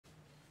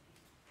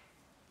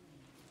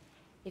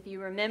If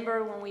you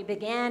remember, when we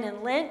began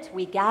in Lent,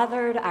 we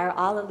gathered our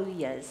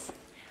Alleluias.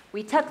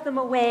 We tucked them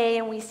away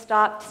and we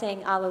stopped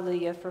saying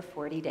Alleluia for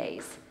 40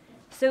 days.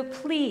 So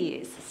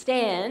please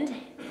stand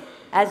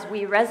as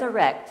we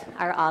resurrect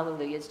our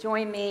Alleluias.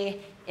 Join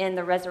me in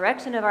the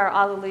resurrection of our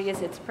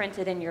Alleluias. It's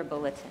printed in your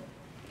bulletin.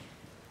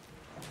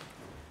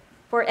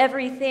 For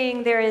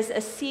everything there is a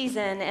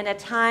season and a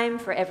time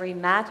for every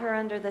matter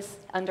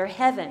under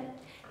heaven.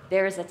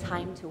 There is a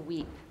time to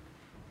weep.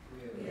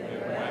 We have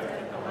wept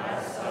at the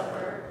Last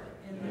Supper,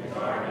 in the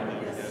Garden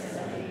of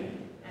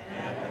Gethsemane, and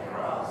at the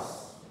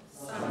cross.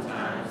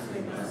 Sometimes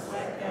we must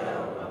let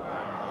go of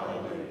our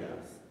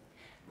Alleluias.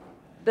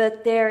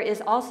 But there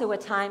is also a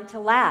time to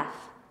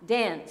laugh,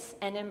 dance,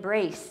 and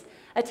embrace,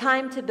 a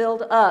time to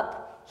build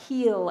up,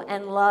 heal,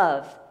 and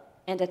love,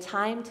 and a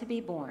time to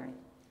be born.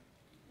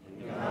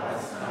 In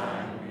God's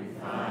time we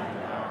find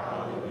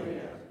our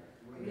Alleluia.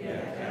 We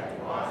have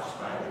kept watch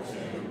by the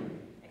tomb,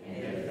 and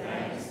give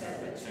thanks that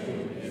the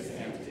tomb is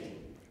empty.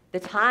 The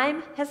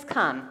time has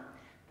come.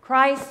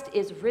 Christ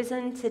is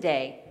risen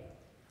today.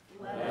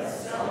 Let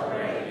us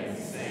celebrate and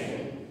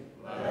sing.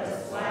 Let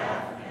us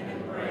laugh and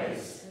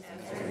embrace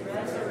as we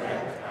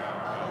resurrect our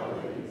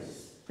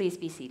Alleluias. Please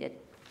be seated.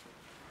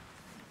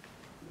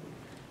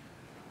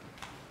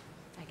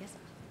 I guess.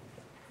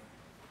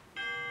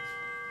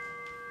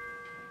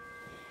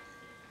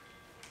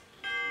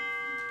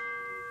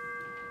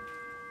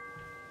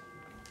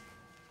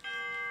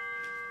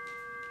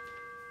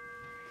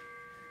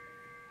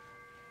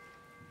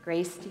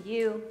 Grace to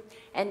you,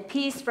 and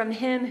peace from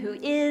him who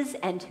is,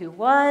 and who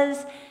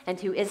was, and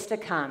who is to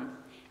come,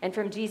 and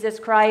from Jesus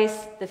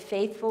Christ, the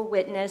faithful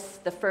witness,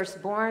 the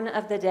firstborn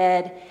of the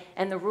dead,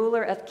 and the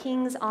ruler of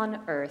kings on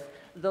earth.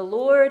 The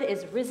Lord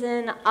is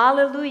risen.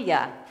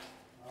 Alleluia.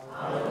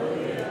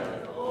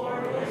 Alleluia. The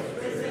Lord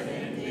is risen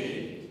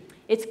indeed.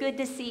 It's good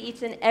to see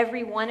each and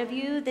every one of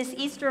you this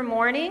Easter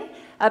morning.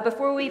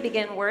 Before we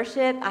begin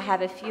worship, I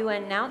have a few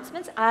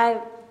announcements.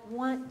 I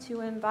want to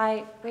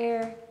invite,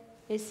 where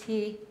is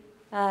he?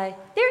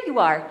 There you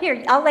are.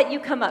 Here, I'll let you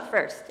come up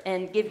first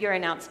and give your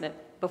announcement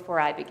before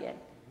I begin.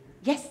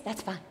 Yes,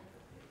 that's fine.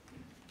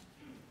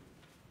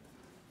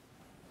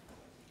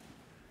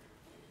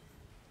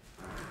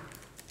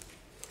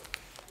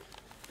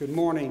 Good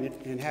morning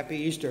and happy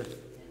Easter.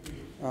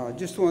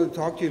 Just wanted to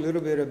talk to you a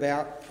little bit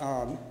about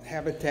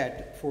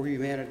Habitat for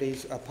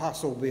Humanity's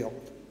Apostle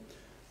Build.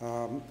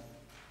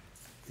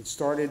 It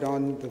started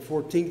on the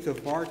 14th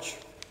of March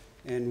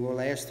and will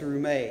last through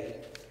May.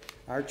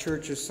 Our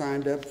church is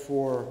signed up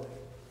for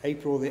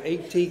April the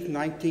 18th,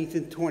 19th,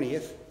 and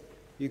 20th.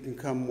 You can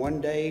come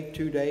one day,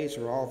 2 days,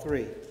 or all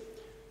three.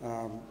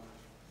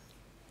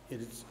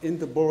 It's in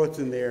the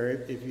bulletin there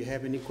if you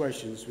have any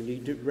questions. We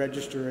need to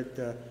register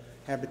at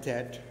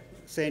Habitat,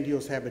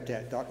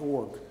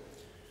 sandhillshabitat.org.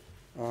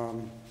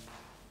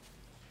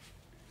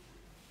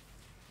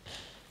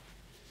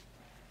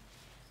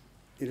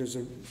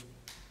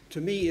 To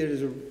me, it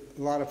is a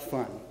lot of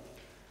fun.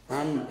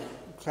 I'm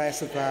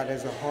classified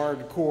as a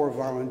hardcore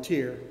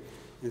volunteer,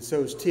 and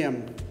so is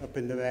Tim up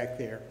in the back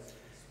there.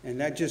 And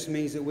that just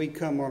means that we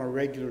come on a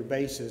regular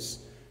basis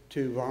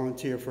to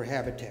volunteer for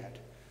Habitat.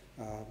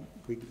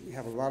 We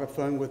have a lot of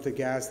fun with the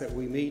guys that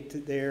we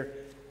meet there,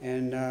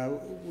 and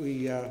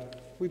we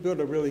build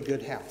a really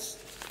good house.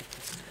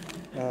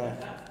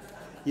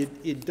 You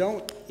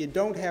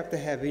don't have to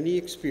have any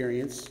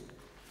experience,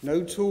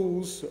 no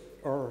tools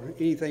or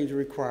anything's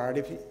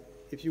required.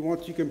 If you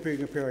want, you can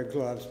bring a pair of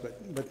gloves,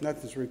 but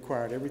nothing's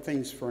required.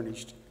 Everything's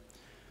furnished.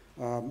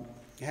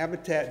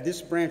 Habitat,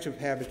 this branch of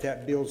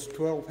Habitat builds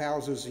 12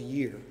 houses a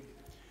year.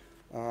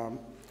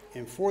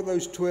 And for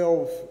those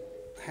 12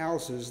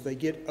 houses, they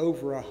get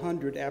over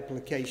 100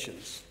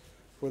 applications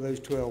for those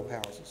 12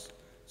 houses.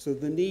 So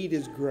the need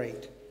is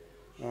great.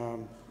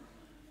 In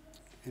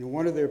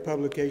one of their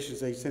publications,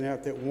 they sent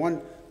out that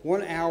one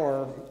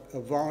hour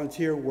of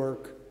volunteer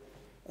work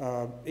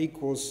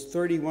equals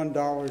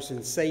 $31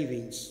 in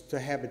savings to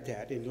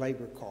Habitat in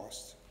labor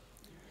costs.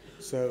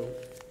 So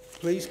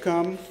please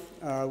come.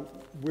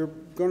 We're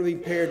going to be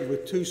paired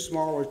with two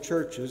smaller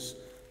churches,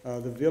 the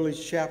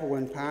Village Chapel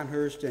in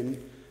Pinehurst and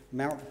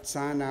Mount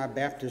Sinai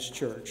Baptist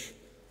Church.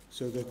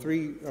 So the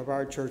three of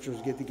our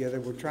churches get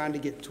together. We're trying to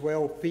get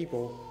 12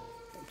 people,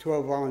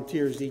 12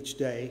 volunteers each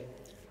day.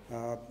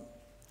 I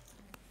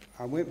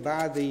went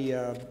by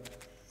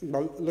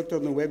looked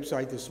on the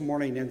website this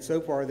morning, and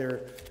so far there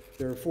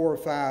are 4 or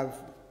 5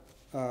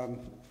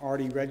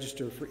 already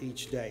registered for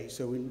each day,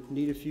 so we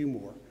need a few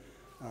more.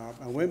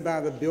 I went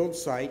by the build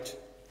site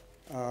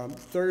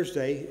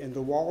Thursday, and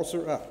the walls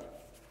are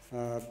up.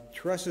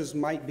 Trusses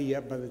might be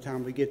up by the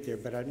time we get there,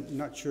 but I'm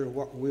not sure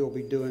what we'll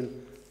be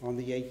doing on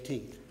the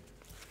 18th.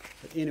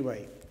 But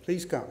anyway,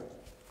 please come.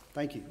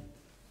 Thank you.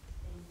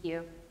 Thank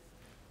you.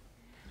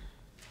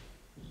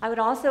 I would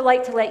also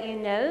like to let you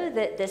know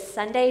that this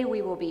Sunday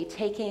we will be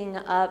taking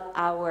up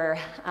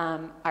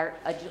an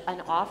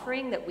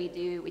offering that we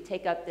do. We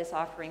take up this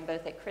offering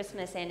both at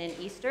Christmas and in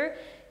Easter.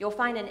 You'll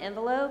find an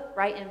envelope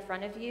right in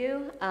front of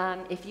you.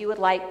 If you would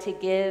like to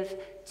give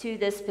to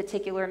this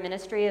particular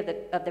ministry of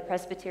the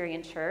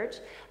Presbyterian Church,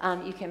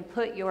 you can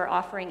put your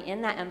offering in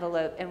that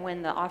envelope, and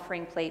when the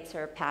offering plates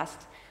are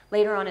passed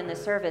later on in the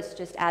service,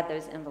 just add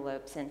those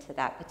envelopes into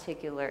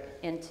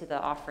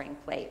the offering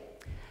plate.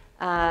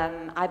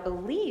 I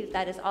believe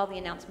that is all the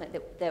announcement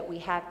that we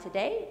have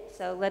today.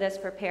 So let us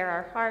prepare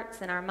our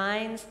hearts and our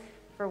minds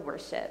for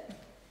worship.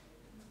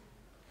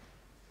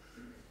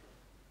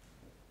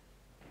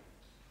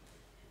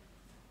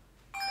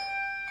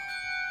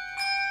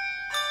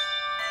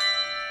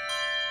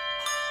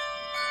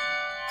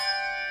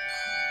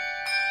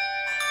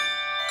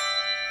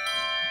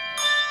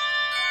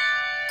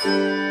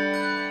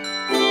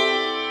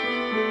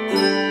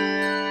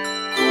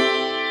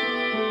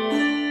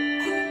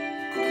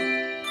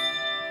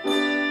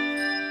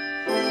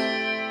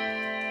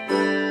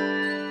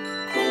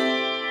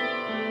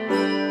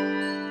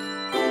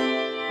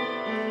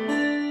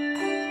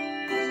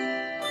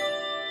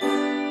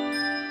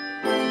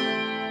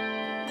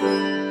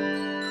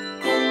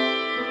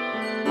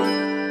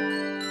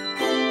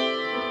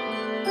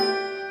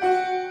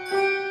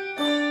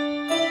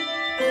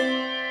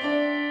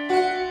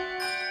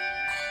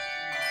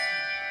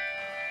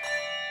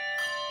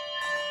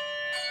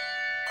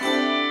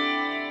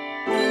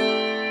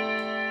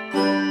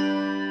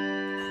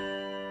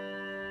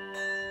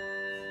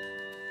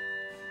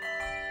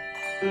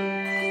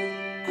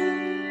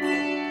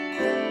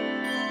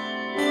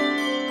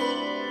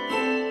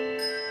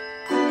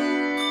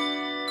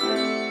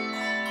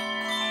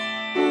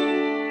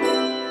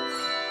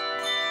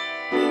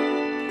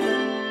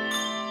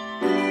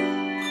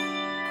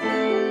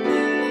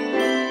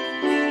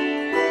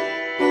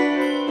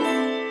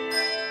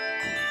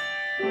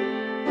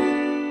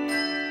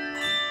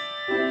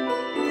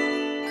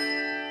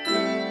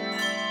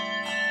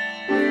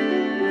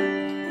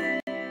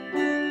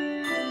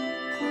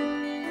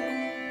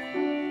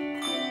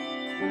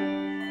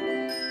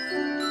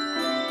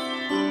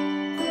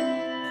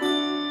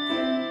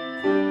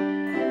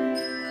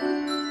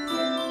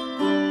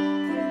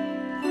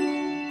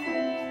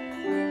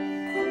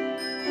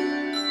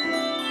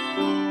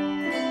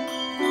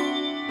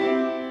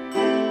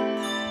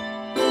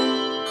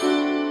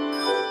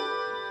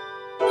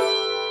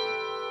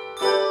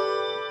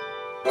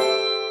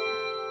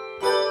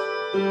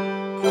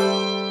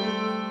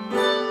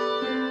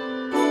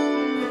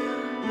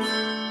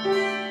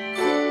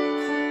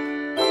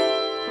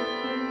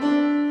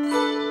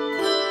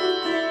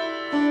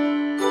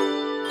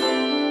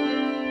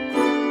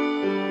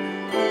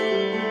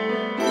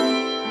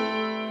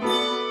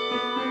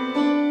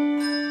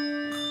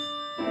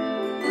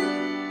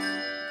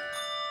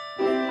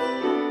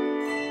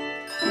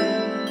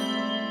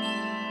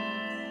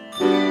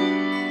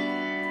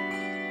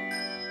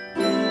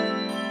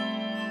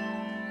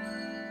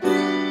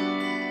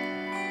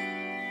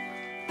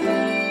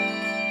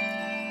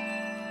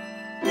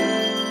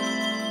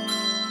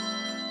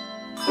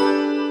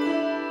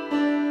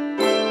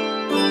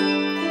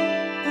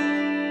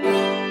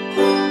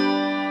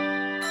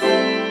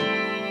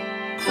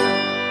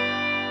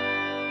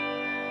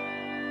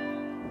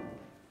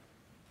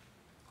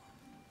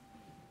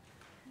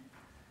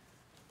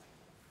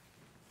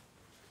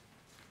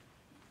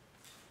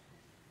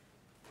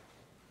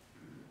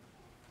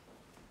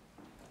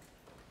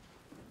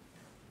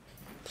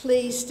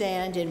 Please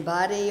stand in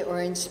body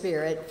or in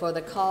spirit for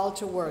the call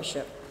to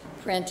worship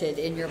printed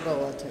in your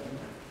bulletin.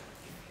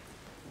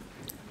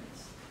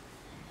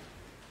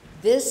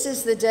 This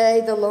is the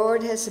day the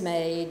Lord has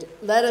made.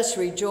 Let us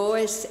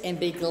rejoice and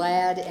be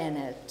glad in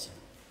it.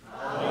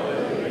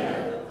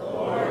 Alleluia, the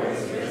Lord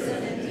is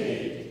risen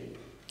indeed.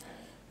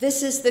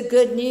 This is the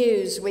good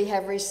news we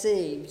have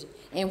received,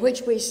 in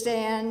which we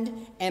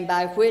stand and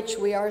by which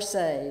we are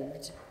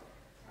saved.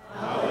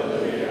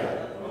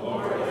 Alleluia, the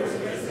Lord is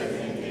risen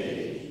indeed.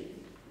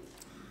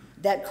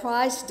 That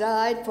Christ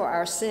died for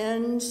our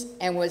sins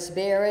and was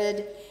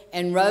buried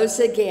and rose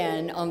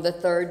again on the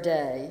third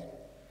day.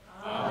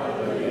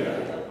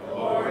 Alleluia, the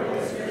Lord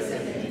is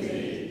risen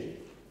indeed.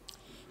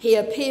 He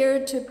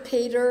appeared to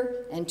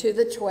Peter and to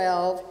the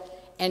 12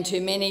 and to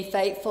many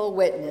faithful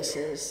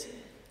witnesses.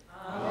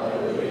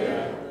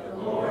 Alleluia, the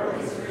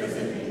Lord is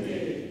risen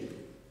indeed.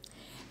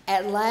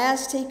 At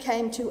last he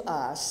came to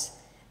us,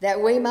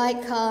 that we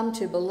might come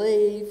to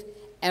believe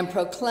and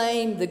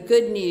proclaim the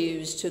good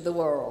news to the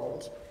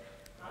world.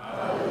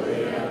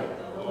 Alleluia,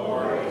 the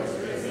Lord is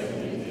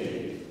risen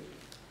indeed.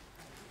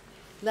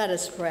 Let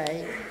us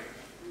pray.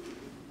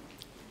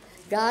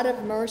 God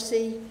of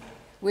mercy,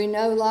 we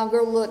no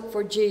longer look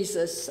for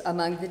Jesus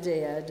among the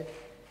dead,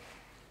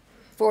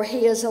 for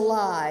he is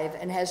alive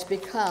and has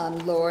become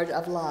Lord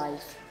of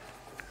life.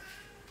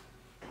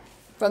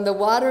 From the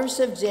waters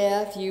of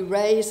death you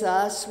raise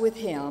us with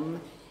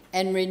him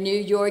and renew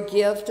your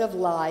gift of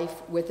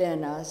life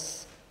within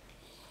us.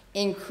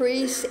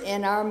 Increase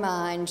in our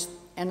minds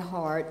and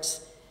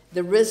hearts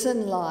the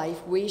risen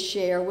life we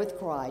share with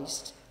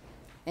Christ,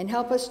 and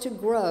help us to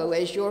grow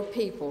as your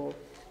people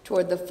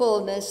toward the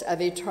fullness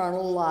of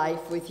eternal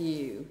life with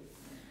you.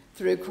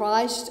 Through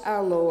Christ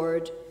our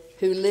Lord,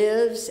 who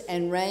lives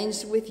and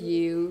reigns with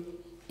you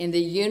in the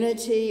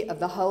unity of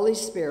the Holy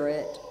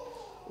Spirit,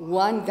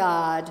 one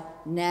God,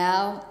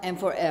 now and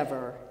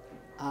forever.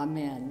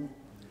 Amen.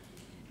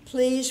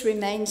 Please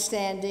remain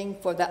standing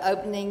for the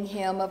opening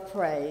hymn of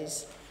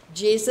praise,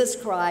 Jesus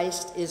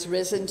Christ is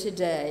Risen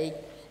Today,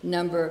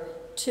 number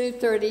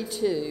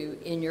 232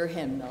 in your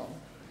hymnal.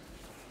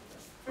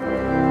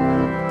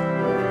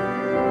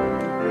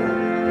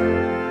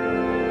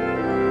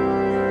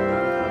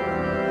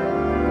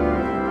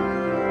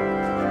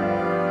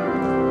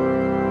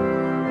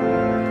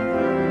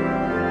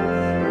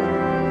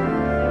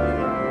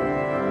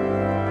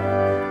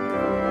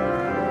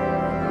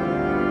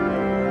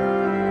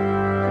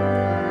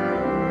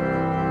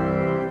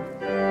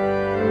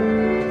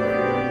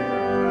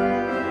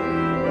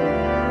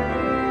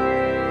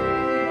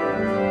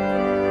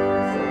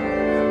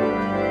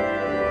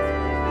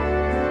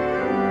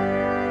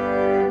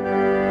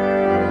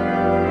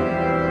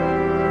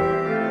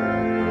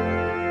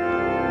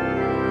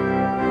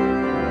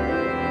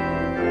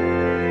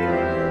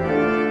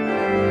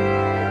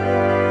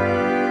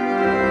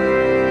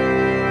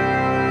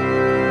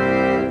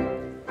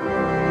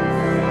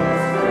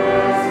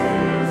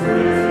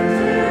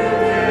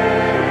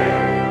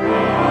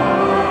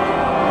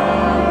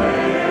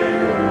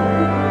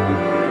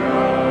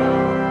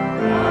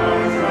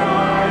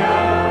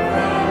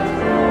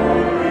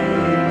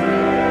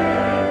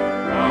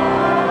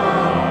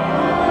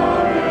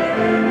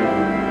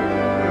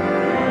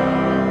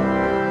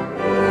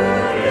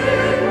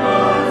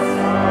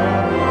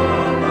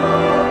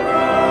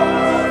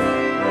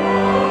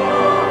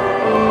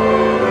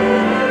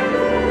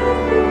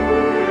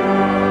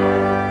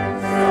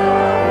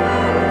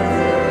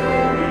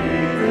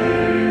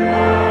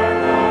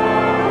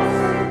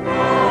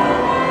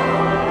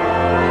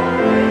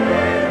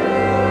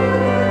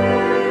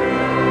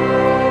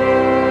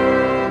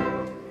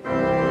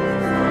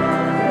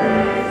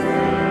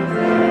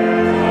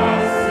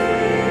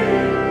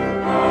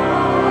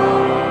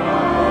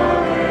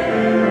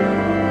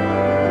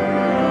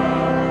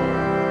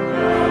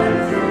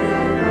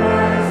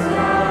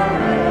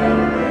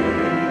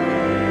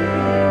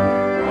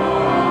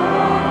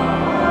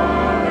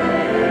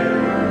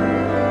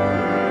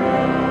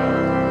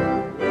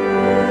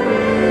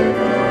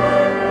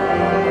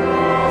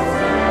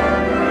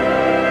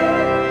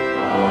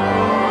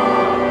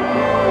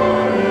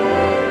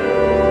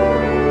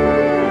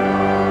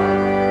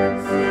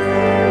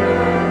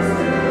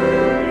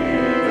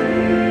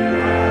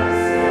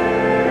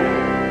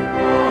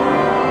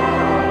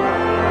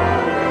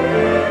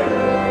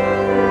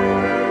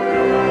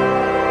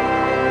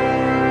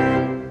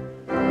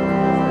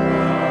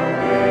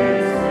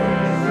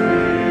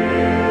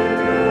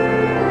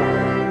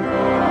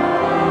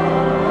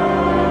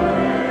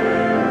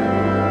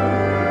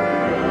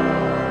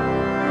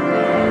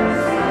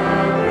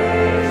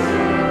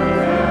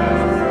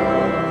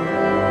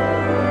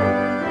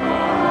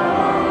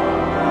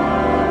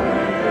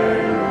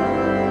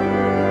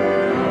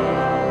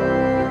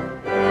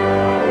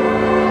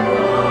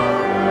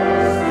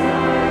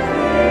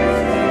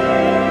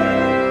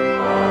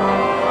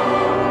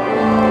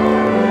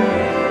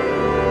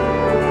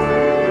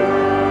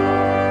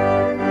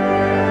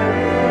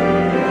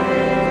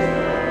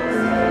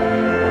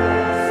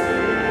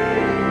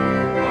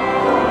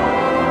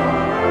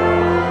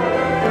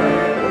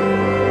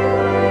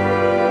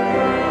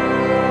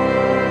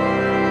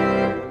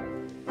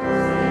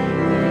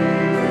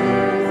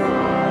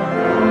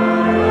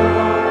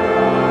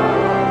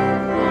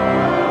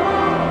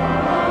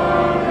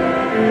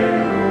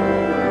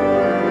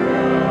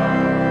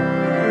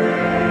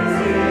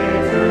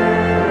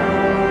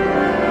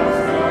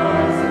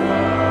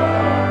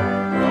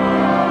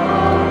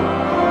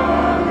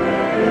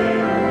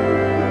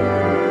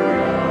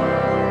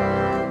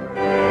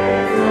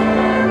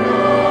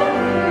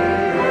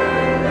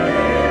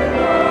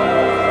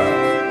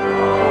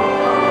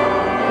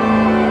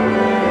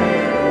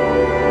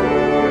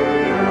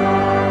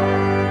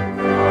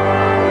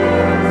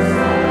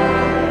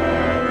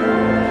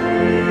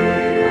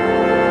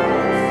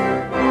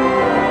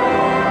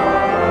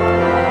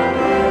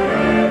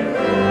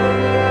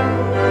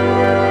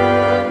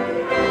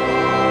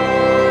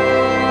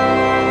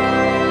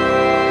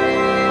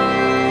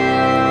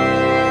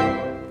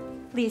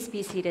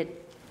 be seated.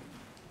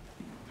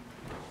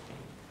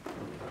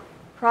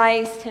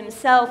 Christ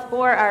himself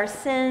bore our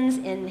sins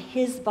in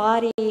his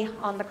body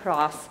on the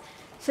cross,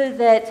 so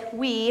that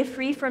we,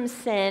 free from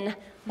sin,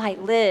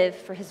 might live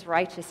for his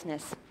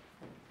righteousness.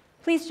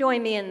 Please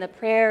join me in the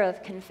prayer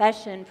of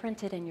confession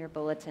printed in your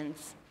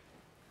bulletins.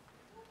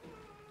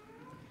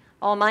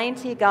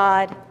 Almighty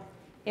God,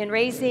 in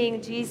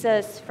raising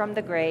Jesus from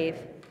the grave,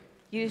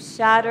 you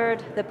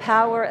shattered the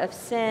power of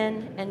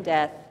sin and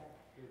death.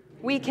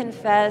 We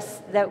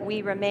confess that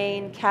we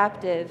remain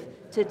captive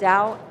to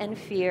doubt and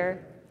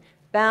fear,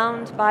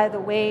 bound by the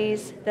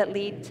ways that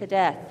lead to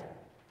death.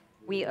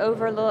 We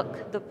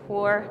overlook the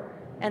poor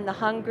and the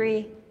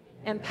hungry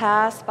and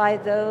pass by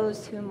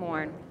those who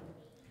mourn.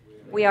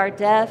 We are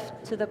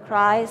deaf to the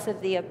cries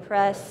of the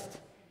oppressed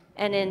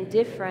and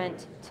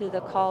indifferent to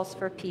the calls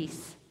for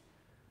peace.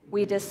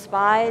 We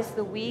despise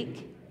the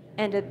weak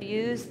and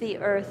abuse the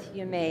earth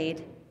you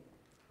made.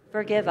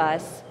 Forgive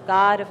us,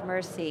 God of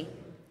mercy.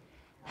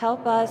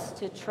 Help us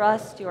to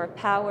trust your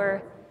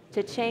power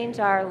to change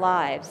our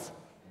lives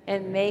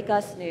and make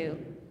us new,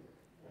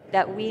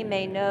 that we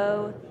may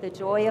know the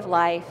joy of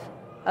life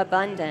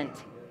abundant,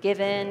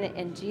 given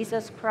in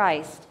Jesus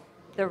Christ,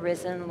 the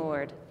risen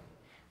Lord.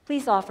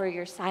 Please offer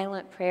your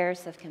silent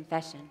prayers of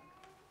confession.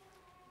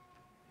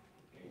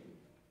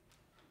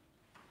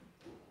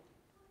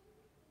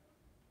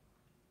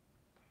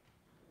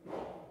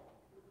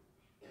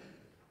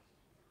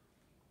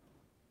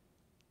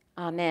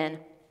 Amen.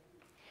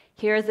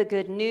 Hear the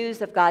good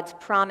news of God's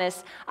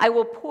promise. I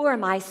will pour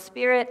my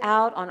Spirit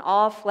out on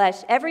all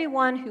flesh.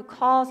 Everyone who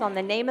calls on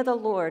the name of the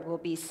Lord will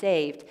be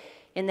saved.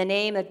 In the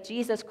name of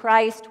Jesus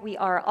Christ, we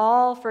are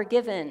all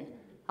forgiven.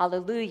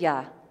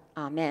 Alleluia.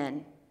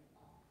 Amen.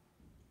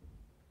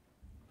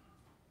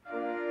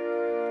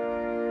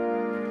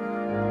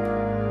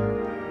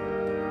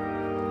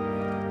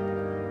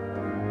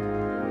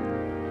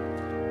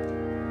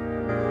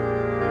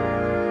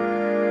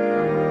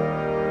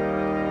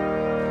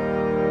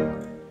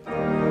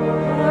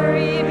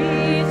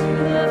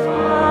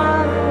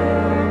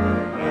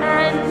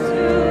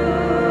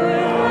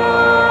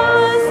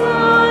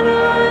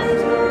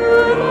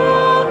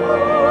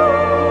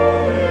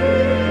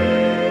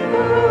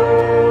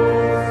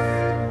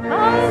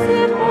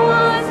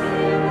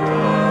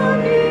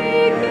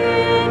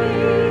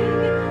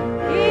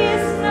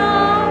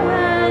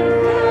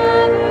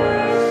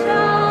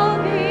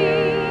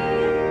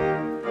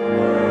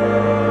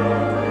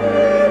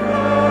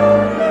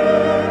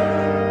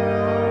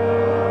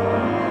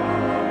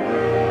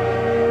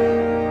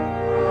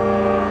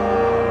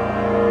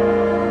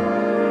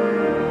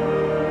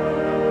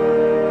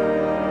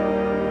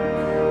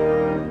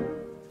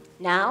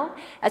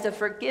 As a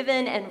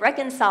forgiven and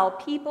reconciled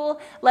people,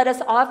 let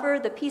us offer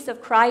the peace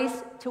of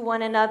Christ to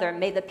one another.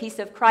 May the peace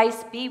of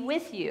Christ be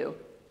with you.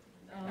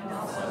 And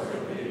also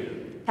with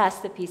you. Pass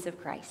the peace of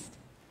Christ.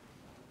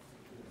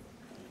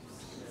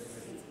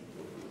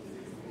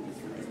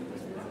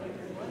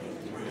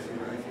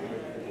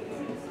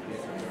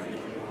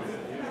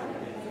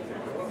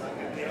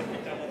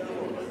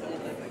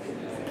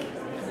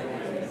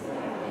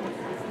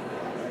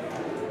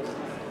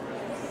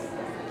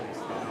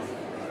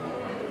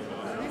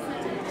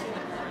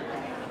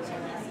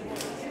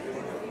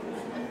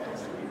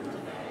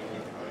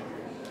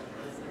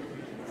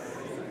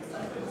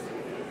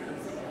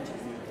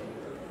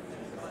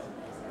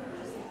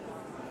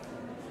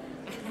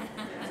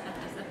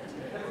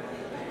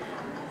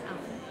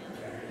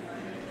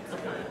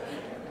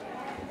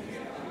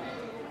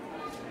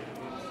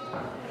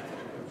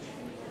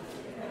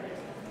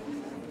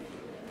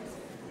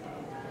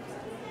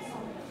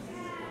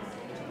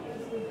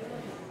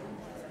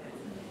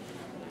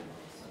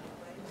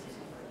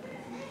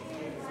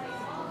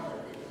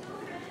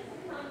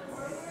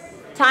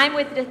 Time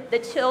with the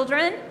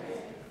children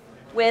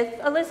with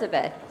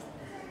Elizabeth.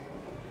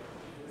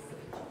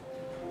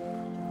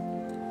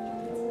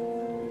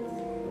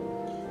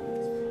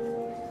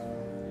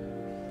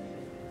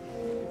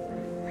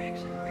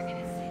 We're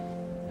going to sit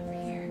over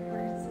here.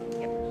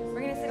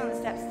 We're going to sit on the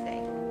steps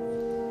today.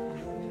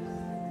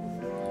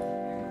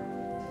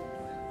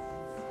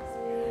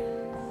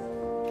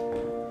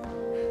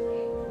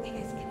 Hey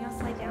guys, can y'all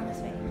slide down this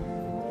way?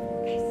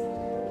 Guys.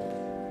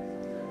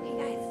 Hey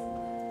guys.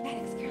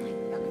 Maddox, Caroline,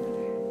 y'all come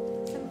over here.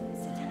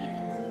 Sit down here.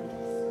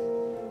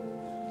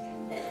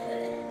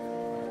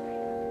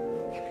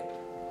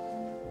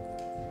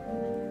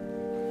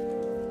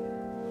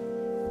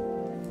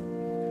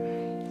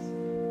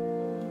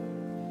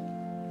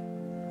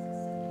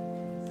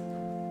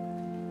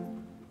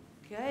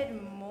 Good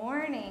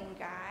morning,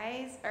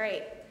 guys. All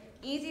right,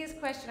 easiest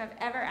question I've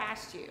ever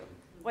asked you.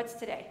 What's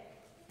today?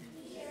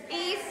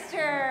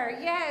 Easter,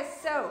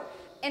 yes. So,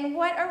 and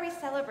what are we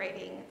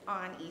celebrating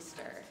on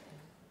Easter?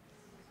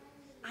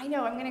 I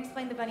know, I'm going to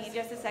explain the bunny in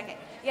just a second.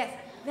 Yes,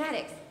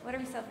 Maddox, what are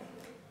we celebrating?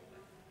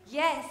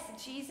 Yes,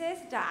 Jesus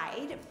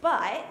died,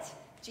 but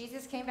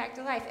Jesus came back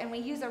to life. And we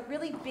use a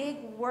really big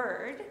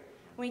word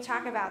when we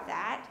talk about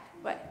that,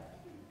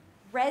 but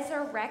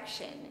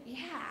resurrection,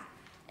 yeah.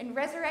 And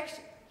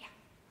resurrection, yeah.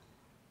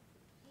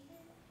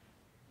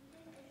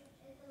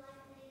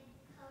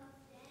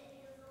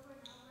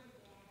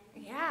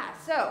 Yeah,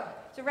 so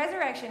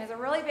resurrection is a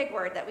really big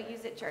word that we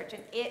use at church,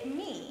 and it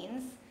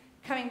means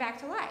coming back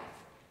to life,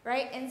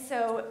 right? And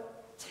so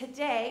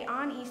today,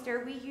 on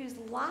Easter, we use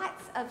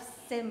lots of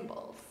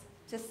symbols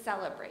to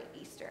celebrate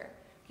Easter.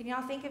 Can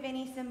y'all think of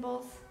any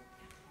symbols?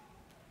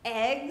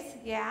 Eggs,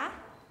 yeah.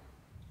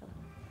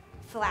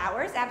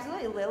 Flowers,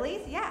 absolutely.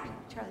 Lilies, yeah.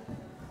 Charlie.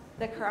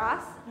 The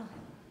cross. Come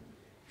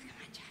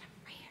on, Chad,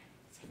 right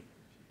here.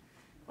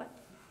 What?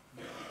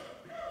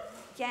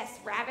 Yes,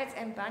 rabbits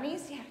and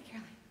bunnies. Yeah,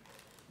 Caroline.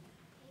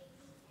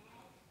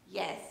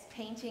 Yes,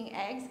 painting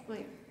eggs.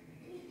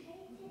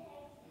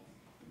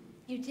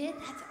 You did?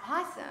 That's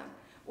awesome.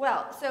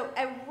 Well, so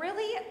a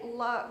really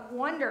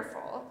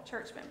wonderful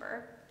church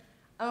member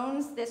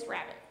owns this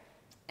rabbit.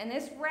 And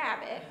this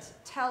rabbit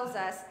tells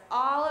us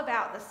all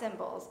about the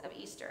symbols of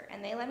Easter.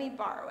 And they let me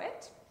borrow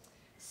it.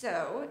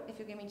 So if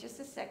you'll give me just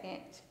a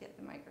second to get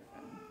the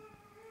microphone,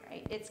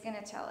 right, it's going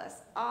to tell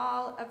us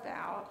all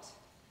about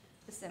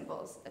the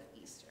symbols of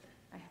Easter.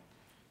 I hope.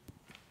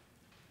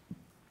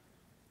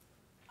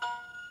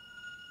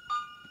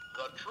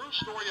 The true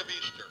story of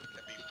Easter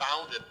can be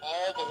found in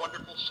all the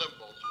wonderful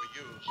symbols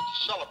we use to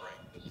celebrate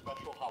this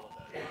special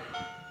holiday.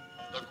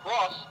 The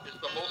cross is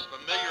the most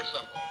familiar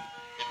symbol.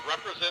 It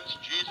represents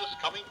Jesus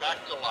coming back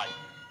to life.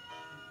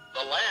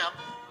 The lamb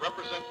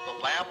represents the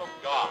Lamb of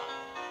God,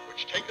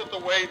 which taketh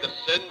away the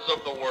sins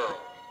of the world.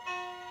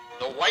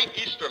 The white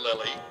Easter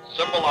lily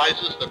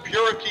symbolizes the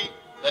purity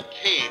that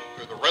came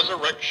through the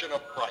resurrection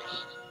of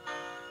Christ.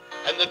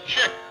 And the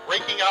chick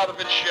breaking out of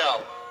its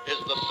shell is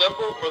the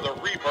symbol for the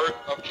rebirth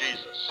of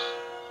Jesus.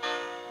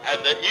 And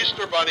the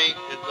Easter bunny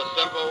is the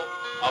symbol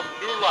of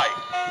new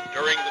life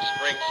during the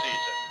spring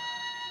season.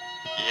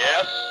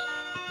 Yes,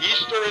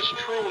 Easter is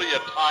truly a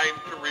time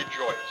to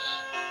rejoice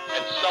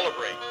and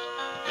celebrate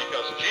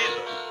because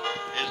Jesus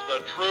is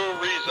the true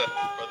reason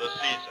for the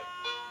season.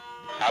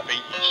 Happy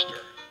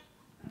Easter.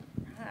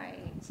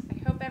 Right.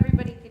 I hope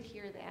everybody could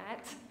hear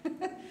that.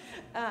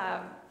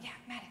 Yeah,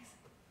 Maddox.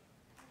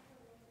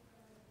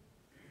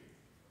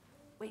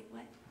 Wait,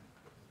 what?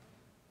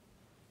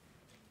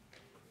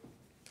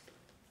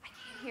 I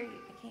can't hear you.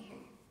 I can't hear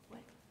you.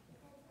 What?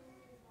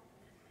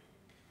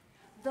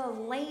 The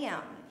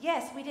lamb.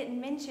 Yes, we didn't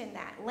mention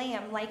that.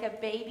 Lamb, like a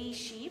baby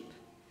sheep,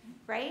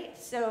 right?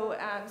 So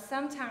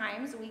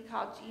sometimes we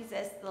call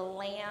Jesus the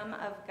Lamb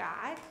of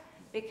God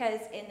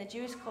because in the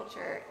Jewish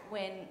culture,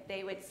 when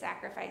they would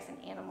sacrifice an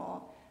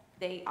animal,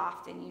 they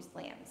often used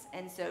lambs.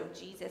 And so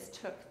Jesus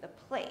took the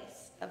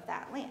place of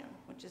that lamb,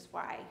 which is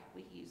why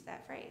we use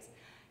that phrase.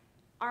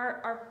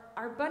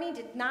 Our bunny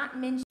did not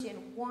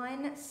mention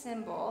one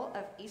symbol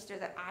of Easter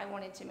that I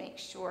wanted to make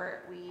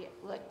sure we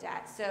looked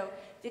at. So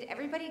did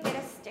everybody get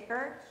a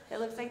sticker that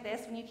looks like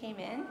this when you came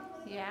in?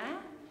 Yeah?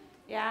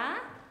 Yeah?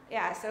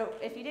 Yeah, so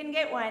if you didn't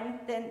get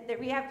one, then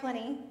we have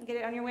plenty. Get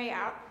it on your way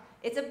out.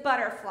 It's a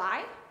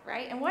butterfly,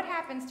 right? And what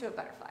happens to a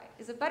butterfly?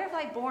 Is a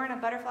butterfly born a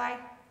butterfly?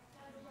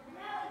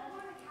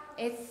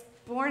 It's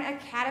born a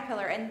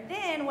caterpillar. And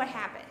then what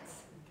happens?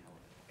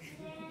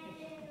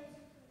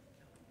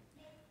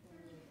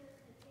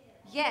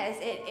 Yes,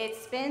 it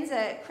spins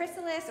a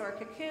chrysalis or a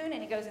cocoon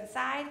and it goes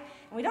inside.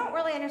 And we don't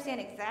really understand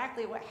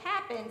exactly what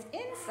happens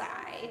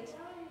inside.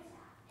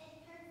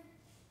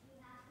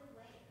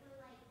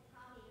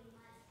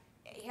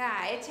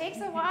 Yeah, it takes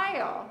a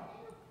while.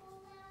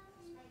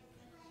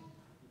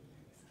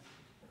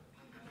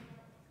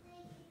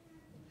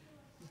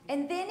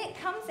 And then it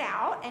comes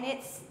out and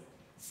it's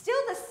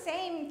still the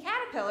same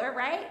caterpillar,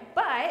 right?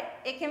 But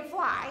it can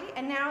fly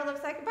and now it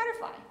looks like a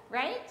butterfly,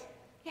 right?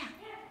 Yeah.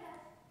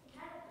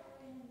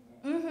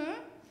 Mm-hmm.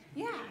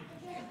 Yeah.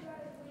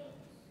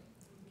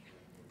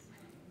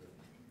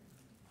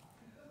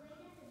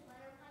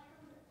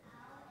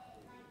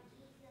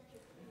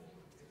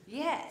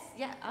 Yes.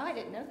 Yeah. Oh, I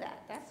didn't know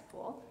that. That's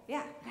cool.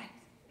 Yeah.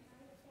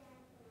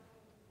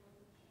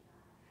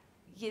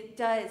 It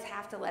does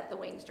have to let the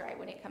wings dry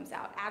when it comes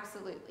out.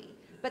 Absolutely.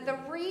 But the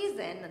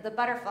reason the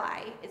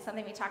butterfly is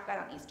something we talk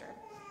about on Easter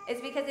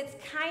is because it's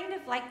kind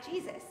of like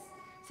Jesus.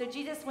 So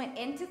Jesus went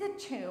into the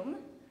tomb,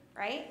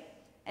 right?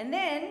 And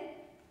then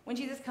when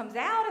Jesus comes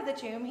out of the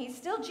tomb, he's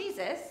still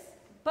Jesus,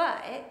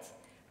 but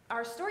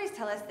our stories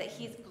tell us that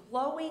he's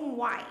glowing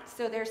white.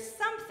 So there's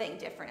something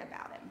different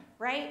about him,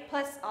 right?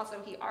 Plus,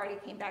 also, he already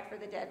came back for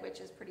the dead, which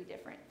is pretty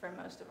different from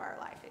most of our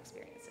life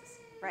experiences,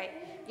 right?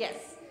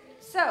 Yes.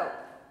 So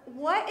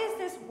what is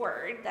this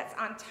word that's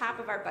on top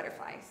of our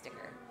butterfly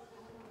sticker?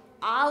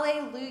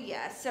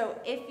 Alleluia. So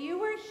if you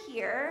were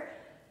here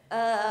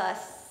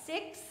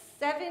 6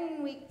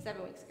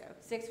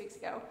 weeks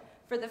ago,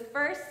 for the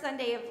first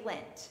Sunday of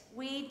Lent,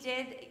 we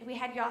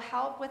had y'all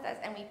help with us,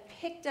 and we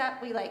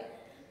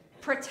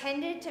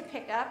pretended to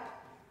pick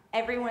up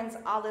everyone's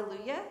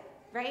Alleluia,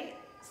 right?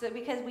 So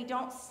because we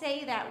don't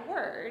say that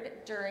word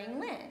during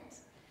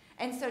Lent.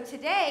 And so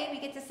today we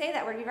get to say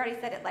that word. We've already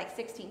said it like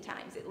 16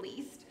 times at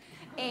least,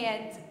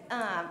 and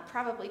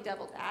probably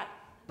double that.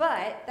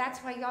 But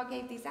that's why y'all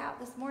gave these out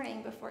this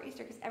morning before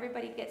Easter, because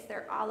everybody gets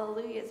their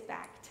Alleluias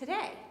back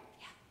today.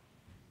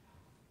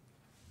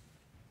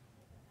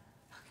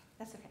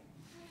 That's okay.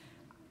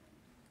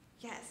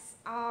 Yes.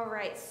 All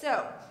right.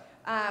 So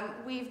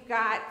we've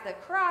got the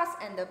cross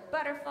and the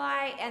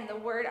butterfly and the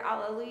word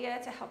Alleluia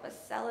to help us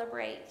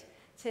celebrate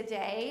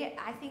today.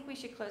 I think we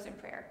should close in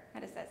prayer. How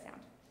does that sound?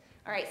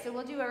 All right. So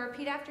we'll do a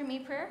repeat after me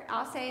prayer.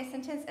 I'll say a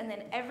sentence and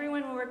then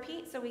everyone will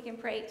repeat so we can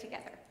pray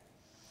together.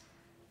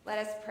 Let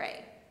us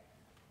pray.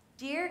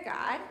 Dear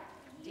God,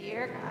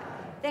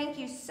 thank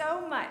you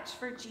so much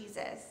for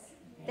Jesus.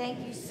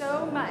 Thank you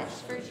so much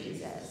for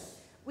Jesus.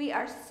 we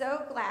are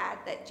so glad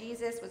that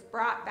Jesus was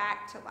brought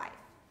back to life.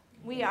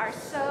 We are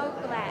so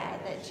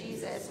glad that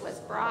Jesus was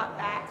brought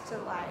back to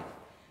life.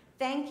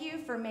 Thank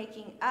you for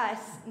making us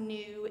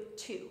new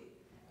too.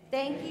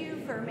 Thank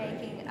you for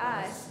making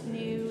us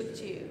new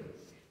too.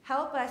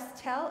 Help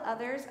us tell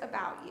others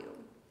about you.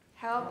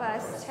 Help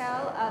us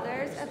tell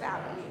others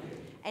about you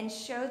and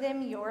show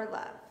them your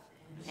love.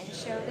 And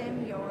show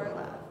them your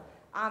love.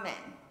 Amen.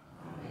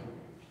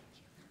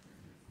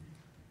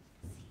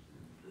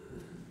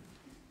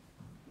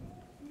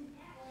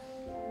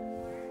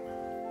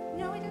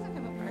 No, it doesn't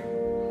come apart.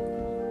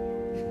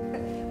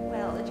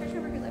 Well, the church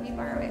member who let me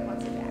borrow it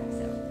wants it back,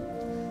 so.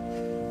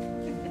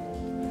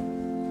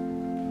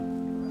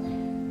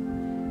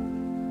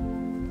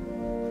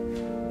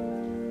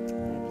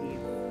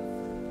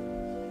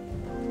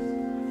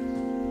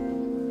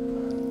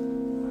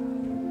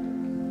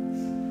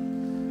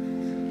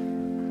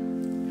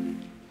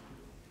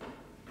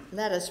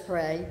 Let us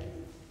pray.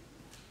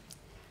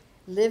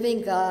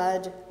 Living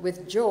God,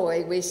 with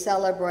joy we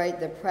celebrate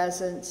the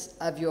presence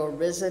of your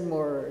risen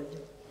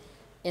word.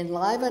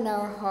 Enliven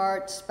our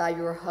hearts by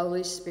your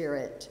Holy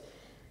Spirit,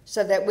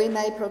 so that we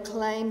may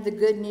proclaim the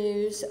good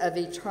news of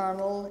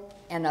eternal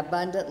and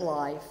abundant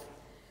life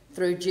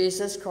through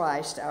Jesus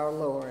Christ our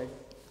Lord.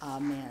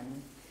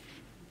 Amen.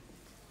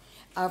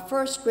 Our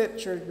first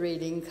scripture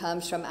reading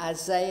comes from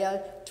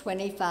Isaiah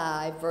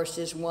 25,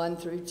 verses 1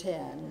 through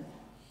 10.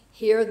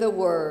 Hear the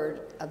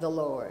word of the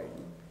Lord.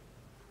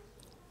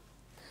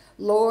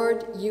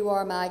 Lord, you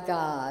are my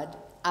God.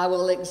 I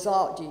will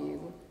exalt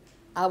you.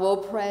 I will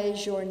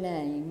praise your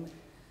name,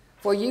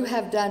 for you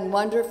have done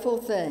wonderful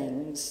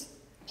things,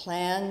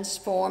 plans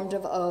formed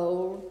of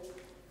old,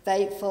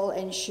 faithful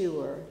and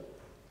sure.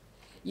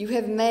 You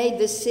have made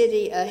the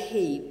city a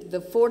heap,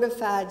 the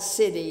fortified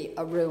city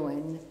a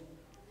ruin.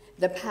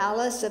 The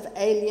palace of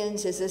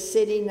aliens is a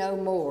city no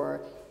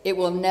more. It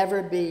will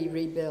never be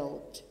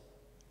rebuilt.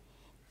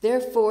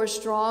 Therefore,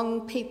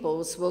 strong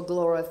peoples will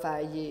glorify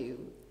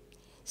you.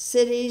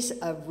 Cities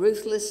of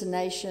ruthless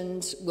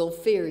nations will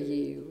fear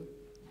you.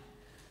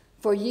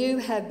 For you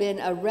have been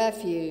a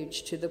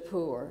refuge to the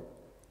poor,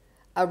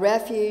 a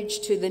refuge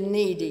to the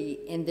needy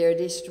in their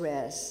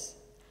distress,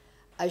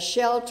 a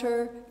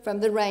shelter from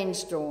the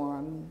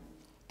rainstorm,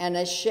 and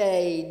a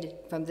shade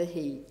from the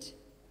heat.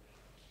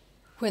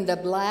 When the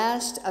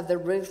blast of the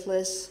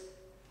ruthless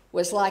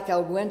was like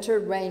a winter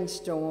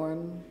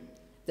rainstorm,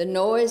 the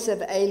noise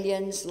of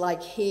aliens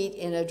like heat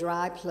in a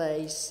dry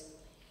place,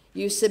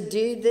 you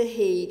subdued the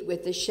heat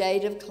with the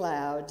shade of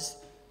clouds,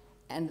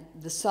 and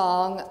the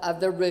song of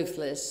the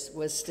ruthless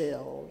was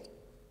stilled.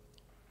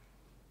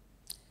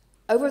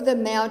 Over the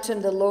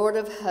mountain the Lord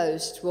of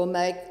hosts will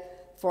make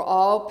for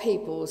all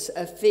peoples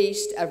a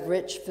feast of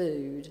rich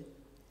food,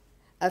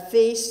 a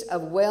feast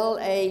of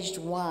well-aged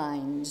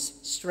wines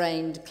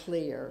strained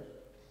clear.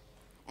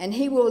 And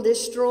he will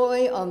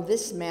destroy on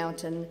this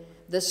mountain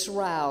the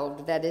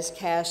shroud that is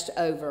cast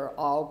over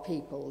all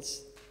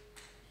peoples,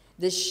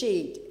 the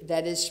sheet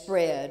that is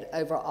spread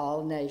over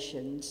all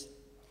nations.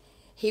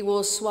 He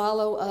will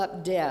swallow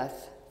up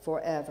death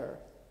forever.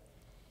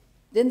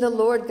 Then the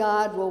Lord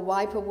God will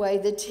wipe away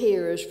the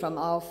tears from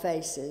all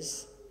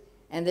faces,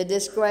 and the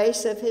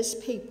disgrace of his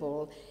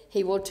people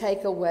he will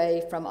take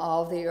away from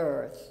all the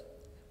earth,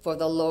 for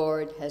the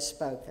Lord has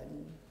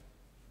spoken.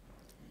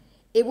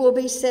 It will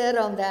be said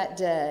on that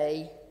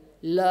day,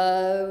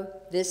 Lo,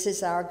 this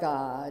is our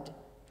God.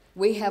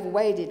 We have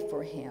waited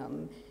for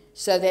him,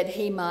 so that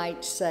he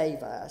might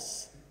save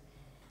us.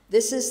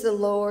 This is the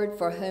Lord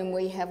for whom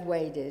we have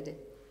waited.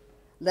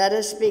 Let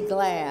us be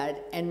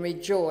glad and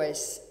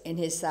rejoice in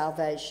his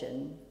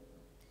salvation.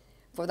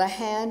 For the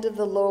hand of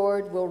the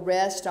Lord will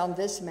rest on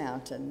this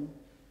mountain.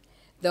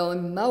 The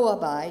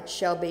Moabites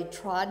shall be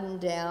trodden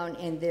down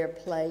in their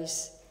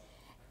place,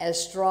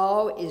 as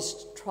straw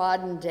is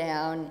trodden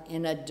down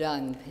in a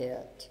dung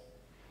pit.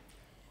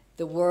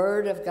 The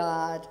word of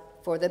God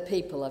for the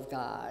people of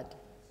God.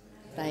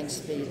 Thanks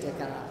be to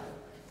God.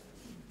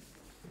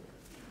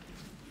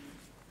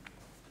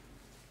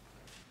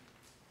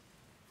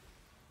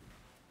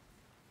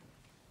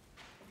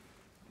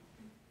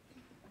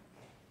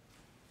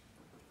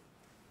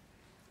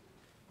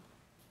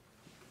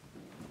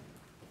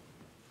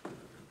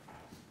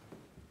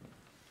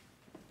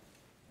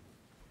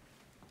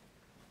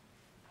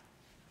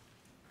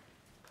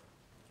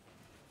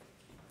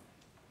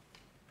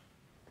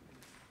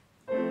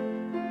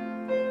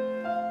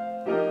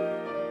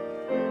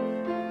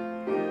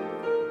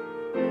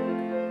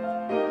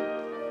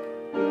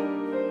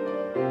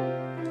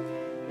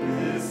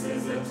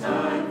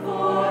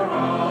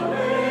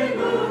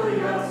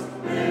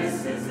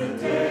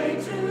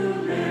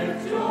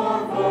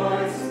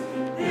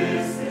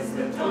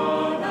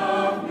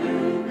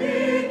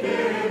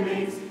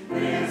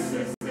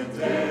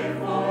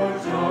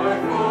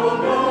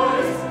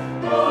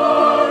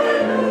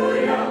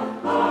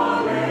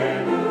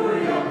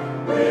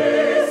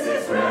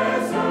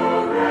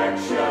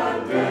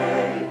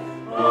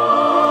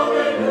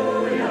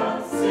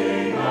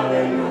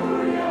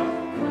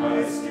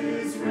 Christ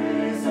is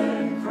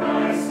risen, Christ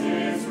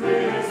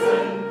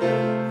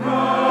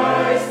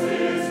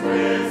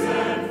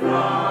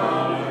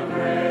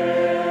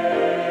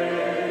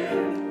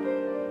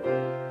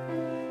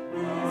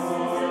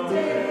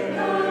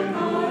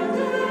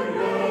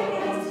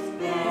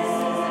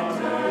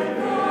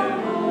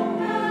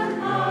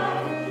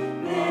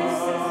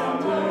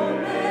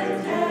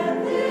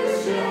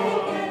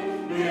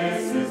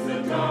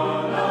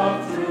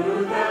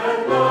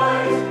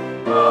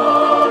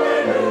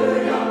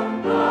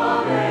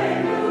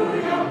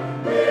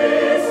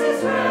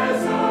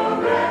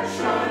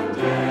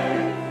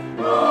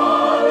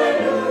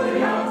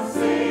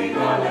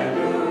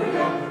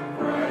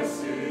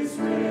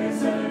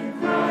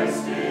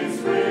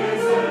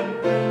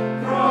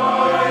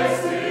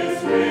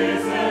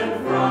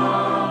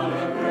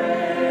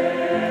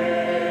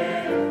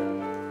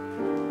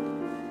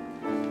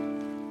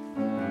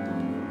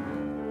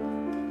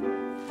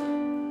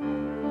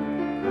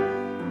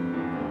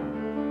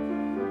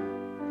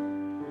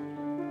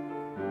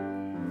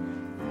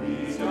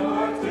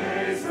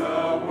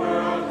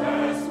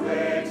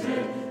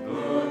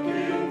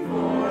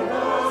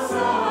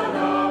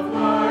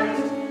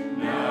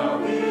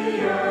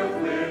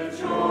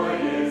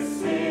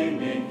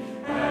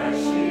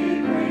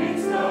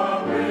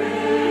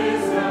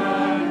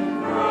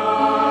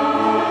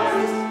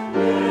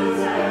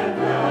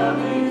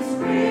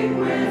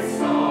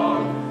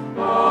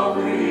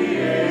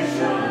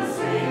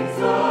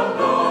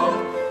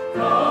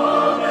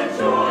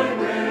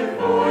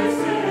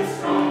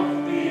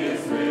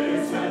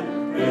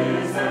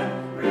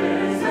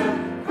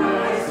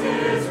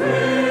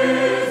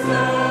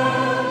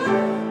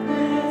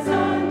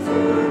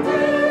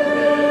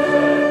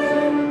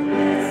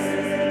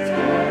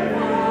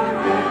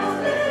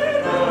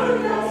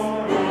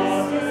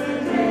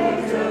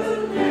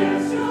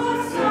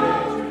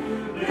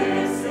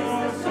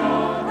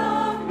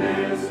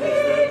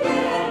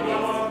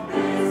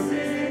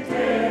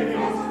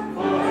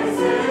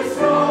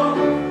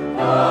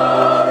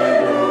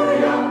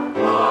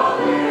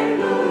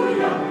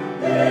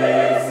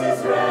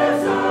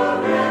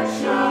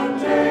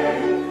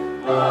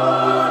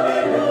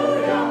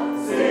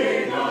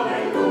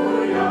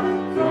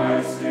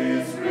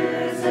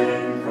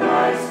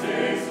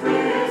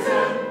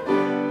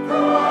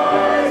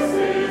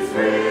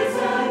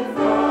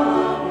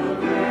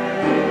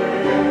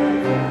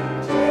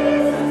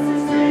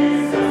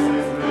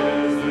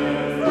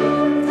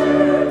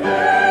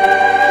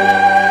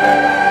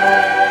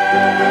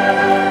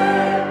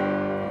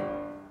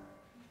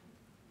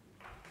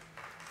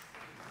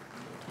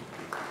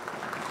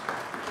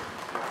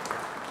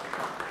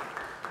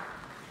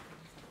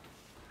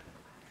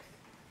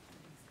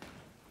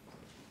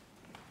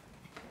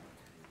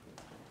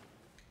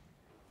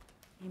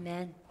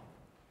Amen.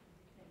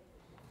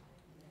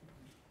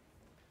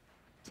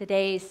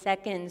 Today's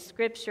second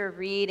scripture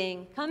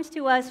reading comes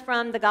to us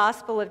from the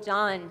Gospel of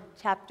John,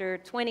 chapter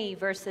 20,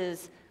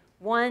 verses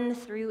 1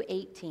 through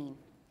 18.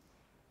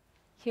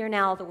 Hear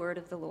now the word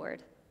of the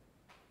Lord.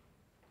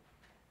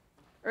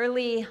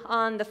 Early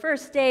on the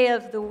first day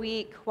of the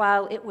week,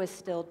 while it was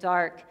still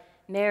dark,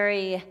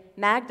 Mary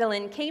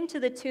Magdalene came to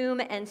the tomb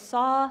and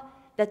saw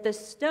that the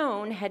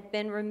stone had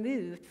been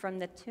removed from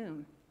the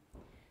tomb.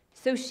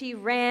 So she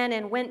ran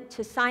and went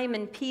to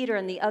Simon Peter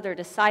and the other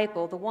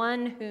disciple, the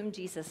one whom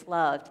Jesus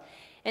loved,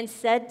 and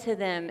said to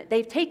them,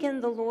 "They've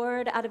taken the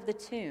Lord out of the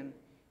tomb,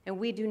 and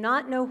we do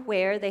not know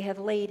where they have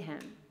laid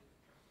him."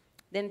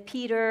 Then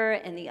Peter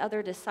and the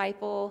other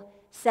disciple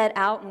set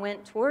out and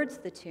went towards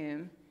the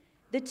tomb.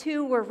 The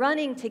two were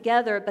running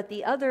together, but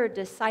the other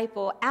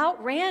disciple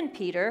outran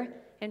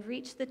Peter and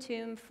reached the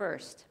tomb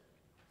first.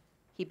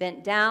 He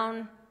bent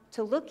down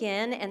to look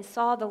in and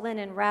saw the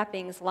linen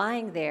wrappings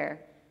lying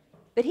there,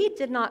 but he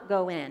did not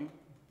go in.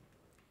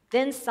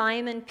 Then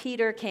Simon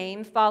Peter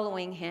came,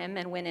 following him,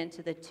 and went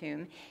into the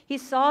tomb. He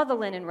saw the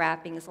linen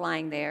wrappings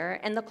lying there,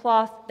 and the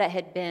cloth that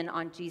had been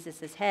on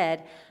Jesus'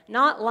 head,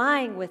 not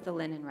lying with the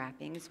linen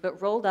wrappings, but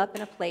rolled up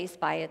in a place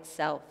by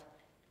itself.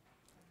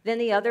 Then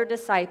the other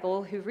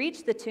disciple, who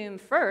reached the tomb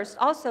first,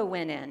 also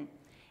went in,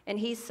 and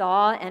he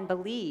saw and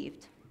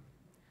believed.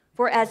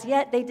 For as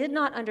yet they did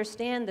not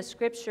understand the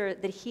scripture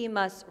that he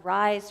must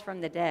rise from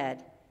the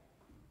dead.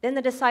 Then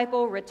the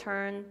disciple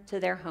returned to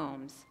their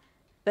homes,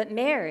 but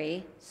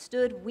Mary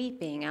stood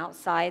weeping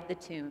outside the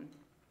tomb.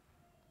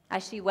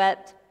 As she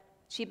wept,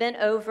 she bent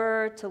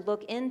over to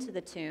look into the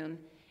tomb,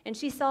 and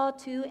she saw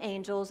two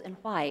angels in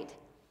white,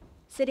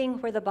 sitting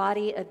where the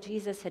body of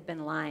Jesus had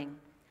been lying,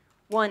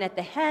 one at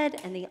the head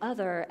and the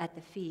other at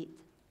the feet.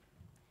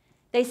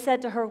 They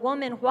said to her,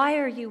 "Woman, why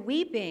are you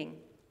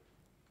weeping?"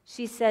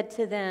 She said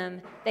to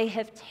them, "They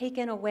have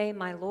taken away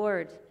my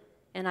Lord,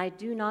 and I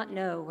do not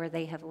know where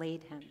they have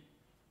laid him."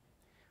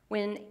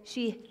 When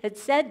she had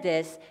said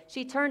this,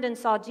 she turned and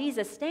saw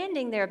Jesus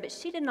standing there, but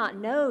she did not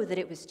know that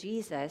it was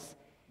Jesus.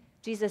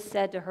 Jesus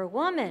said to her,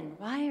 "Woman,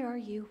 why are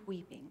you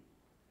weeping?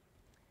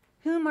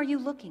 Whom are you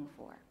looking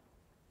for?"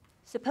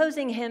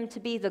 Supposing him to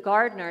be the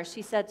gardener,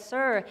 she said,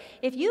 "Sir,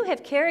 if you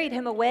have carried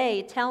him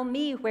away, tell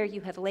me where you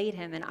have laid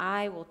him, and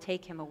I will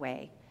take him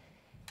away."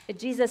 But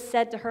Jesus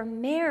said to her,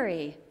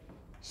 "Mary."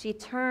 She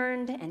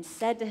turned and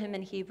said to him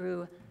in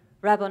Hebrew,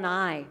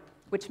 "Rabboni,"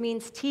 which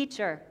means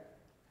teacher.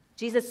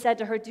 Jesus said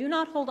to her, "Do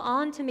not hold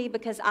on to me,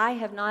 because I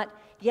have not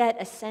yet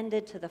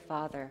ascended to the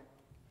Father.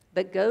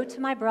 But go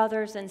to my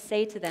brothers and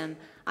say to them,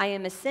 I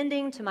am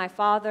ascending to my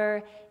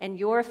Father and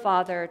your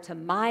Father, to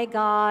my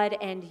God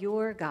and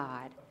your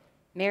God."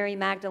 Mary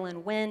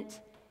Magdalene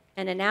went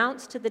and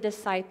announced to the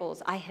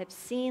disciples, "I have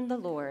seen the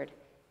Lord."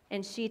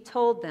 And she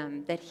told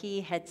them that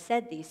he had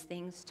said these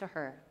things to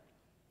her.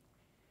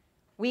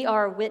 We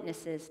are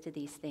witnesses to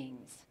these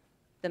things.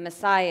 The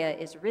Messiah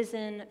is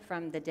risen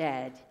from the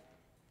dead.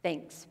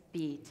 Thanks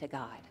be to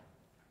God.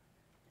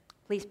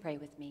 Please pray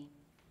with me.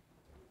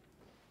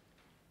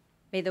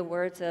 May the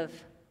words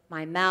of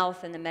my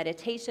mouth and the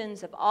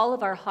meditations of all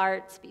of our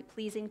hearts be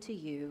pleasing to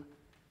you,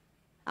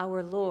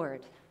 our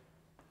Lord,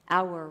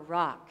 our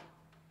rock,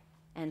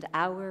 and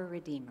our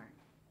Redeemer.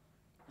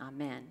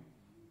 Amen.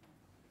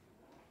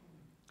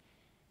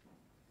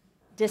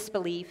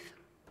 Disbelief,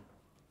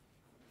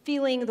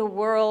 feeling the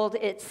world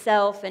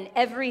itself and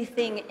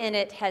everything in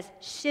it has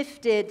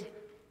shifted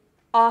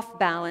off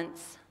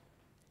balance.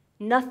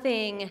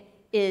 Nothing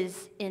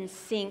is in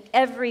sync.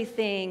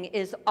 Everything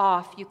is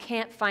off. You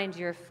can't find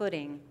your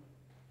footing.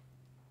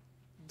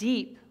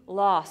 Deep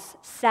loss,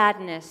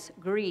 sadness,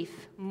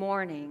 grief,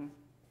 mourning.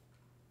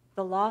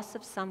 The loss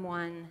of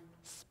someone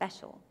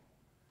special.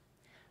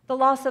 The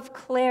loss of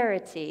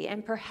clarity,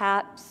 and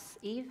perhaps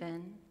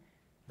even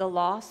the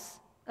loss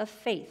of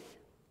faith.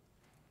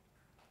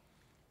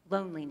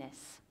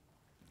 Loneliness,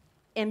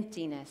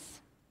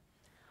 emptiness.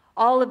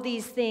 All of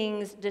these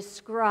things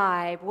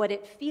describe what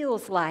it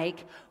feels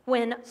like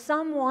when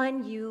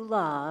someone you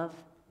love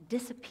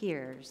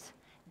disappears,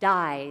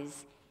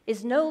 dies,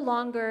 is no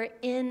longer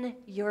in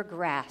your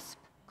grasp,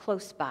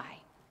 close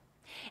by.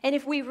 And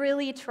if we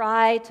really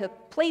try to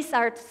place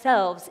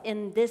ourselves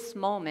in this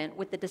moment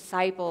with the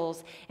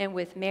disciples and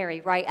with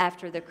Mary right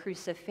after the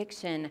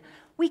crucifixion,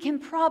 we can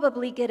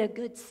probably get a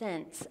good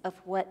sense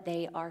of what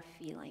they are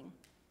feeling.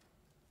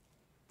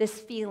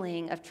 This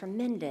feeling of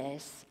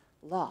tremendous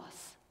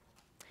loss.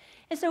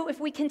 And so if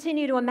we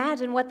continue to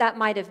imagine what that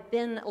might have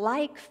been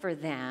like for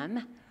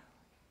them,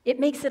 it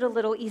makes it a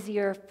little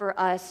easier for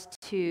us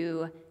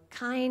to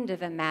kind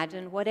of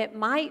imagine what it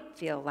might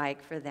feel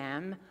like for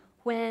them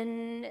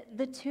when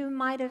the tomb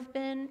might have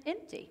been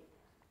empty.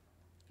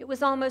 It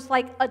was almost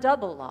like a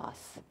double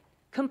loss,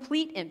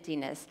 complete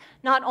emptiness.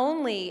 Not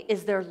only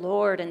is their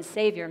Lord and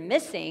Savior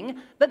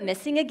missing, but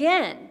missing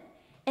again.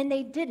 And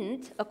they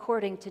didn't,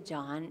 according to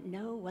John,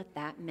 know what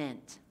that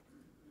meant.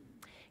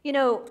 You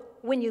know,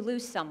 when you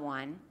lose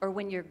someone, or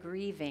when you're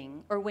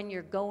grieving, or when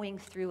you're going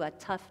through a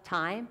tough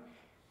time,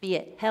 be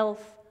it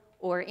health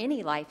or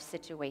any life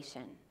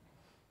situation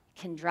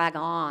can drag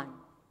on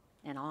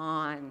and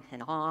on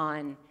and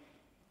on,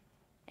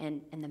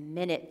 and the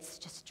minutes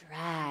just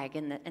drag,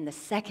 and the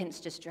seconds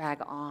just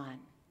drag on.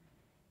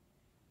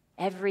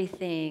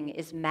 Everything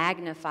is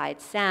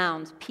magnified.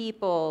 Sounds,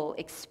 people,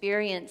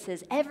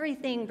 experiences,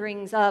 everything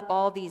brings up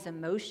all these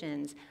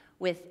emotions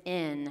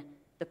within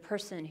the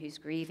person who's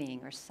grieving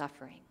or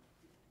suffering.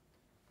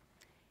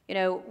 You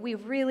know, we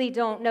really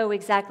don't know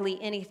exactly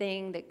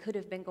anything that could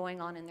have been going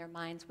on in their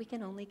minds. We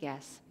can only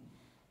guess.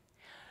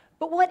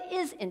 But what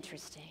is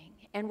interesting,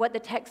 and what the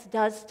text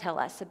does tell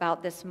us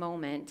about this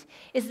moment,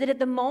 is that at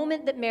the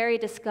moment that Mary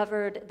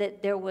discovered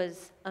that there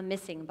was a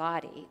missing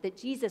body, that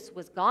Jesus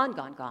was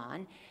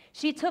gone,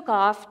 she took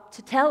off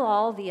to tell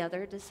all the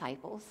other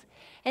disciples,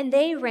 and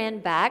they ran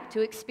back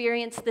to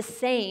experience the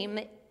same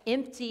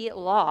empty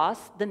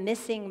loss, the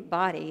missing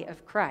body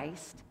of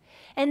Christ,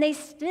 and they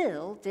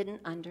still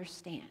didn't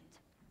understand.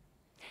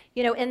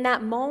 You know, in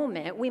that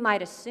moment, we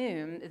might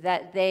assume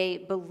that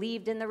they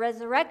believed in the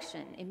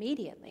resurrection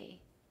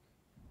immediately,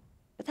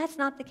 but that's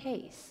not the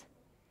case.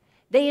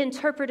 They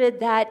interpreted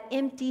that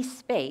empty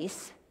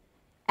space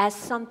as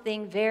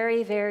something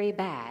very, very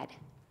bad.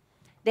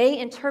 They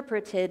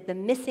interpreted the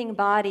missing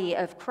body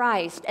of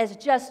Christ as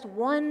just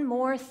one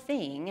more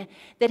thing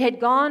that had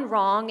gone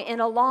wrong in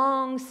a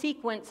long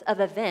sequence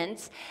of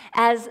events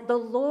as the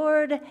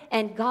Lord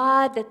and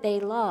God that they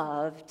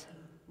loved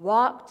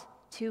walked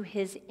to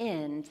his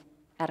end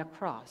at a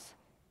cross.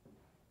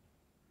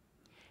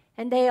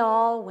 And they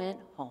all went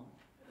home,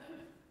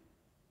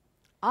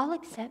 all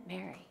except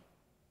Mary.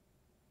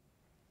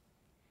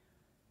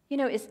 You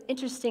know, it's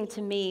interesting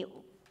to me,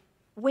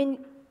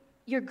 when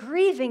you're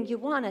grieving, you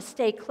want to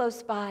stay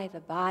close by the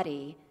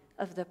body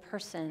of the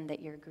person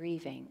that you're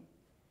grieving.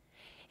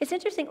 It's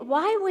interesting,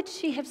 why would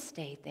she have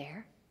stayed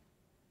there?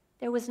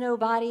 There was no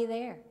body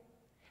there.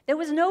 There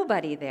was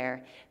nobody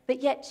there,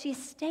 but yet she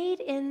stayed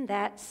in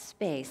that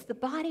space. The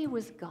body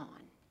was gone.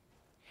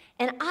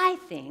 And I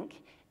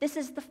think this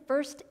is the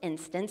first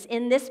instance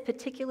in this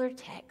particular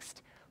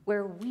text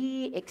where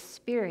we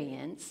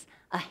experience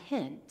a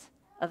hint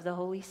of the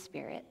Holy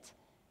Spirit.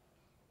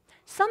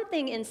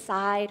 Something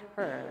inside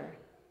her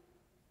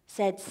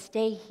said,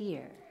 stay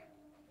here.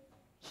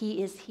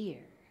 He is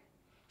here.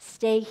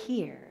 Stay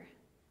here.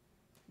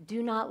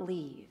 Do not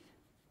leave.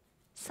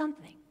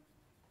 Something.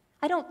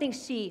 I don't think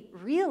she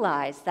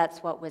realized that's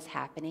what was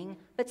happening,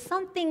 but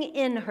something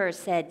in her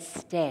said,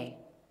 stay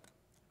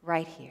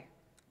right here.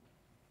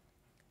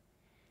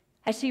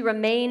 As she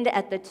remained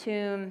at the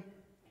tomb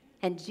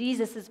and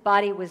Jesus'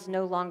 body was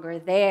no longer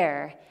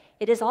there,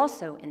 it is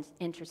also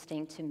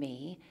interesting to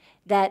me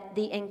that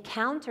the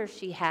encounter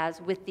she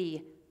has with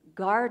the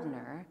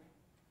gardener,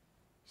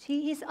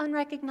 he's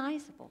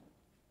unrecognizable.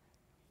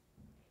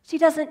 She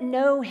doesn't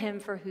know him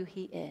for who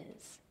he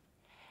is.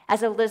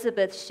 As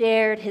Elizabeth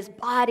shared, his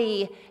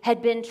body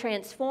had been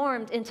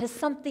transformed into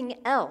something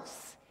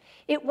else.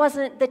 It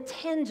wasn't the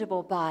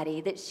tangible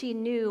body that she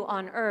knew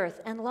on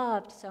earth and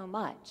loved so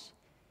much.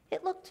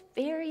 It looked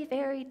very,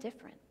 very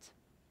different.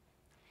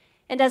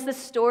 And as the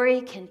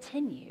story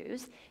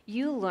continues,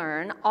 you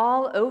learn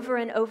all over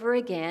and over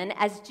again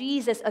as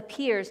Jesus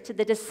appears to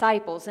the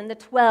disciples and the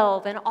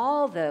 12 and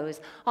all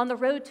those on the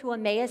road to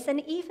Emmaus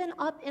and even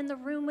up in the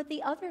room with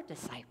the other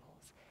disciples.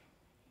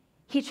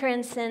 He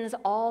transcends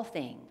all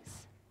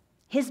things.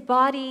 His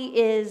body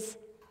is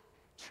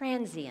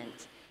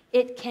transient.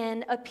 It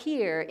can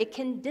appear, it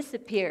can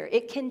disappear,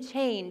 it can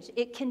change,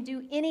 it can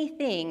do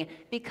anything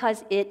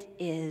because it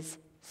is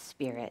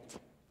spirit.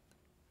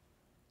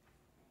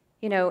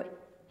 You know,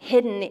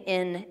 hidden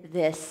in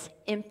this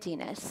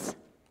emptiness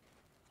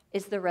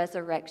is the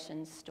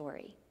resurrection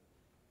story.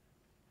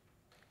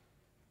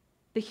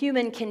 The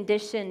human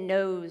condition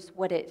knows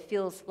what it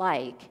feels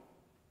like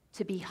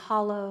to be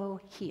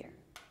hollow here,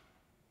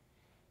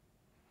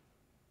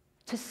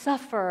 to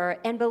suffer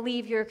and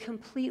believe you're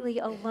completely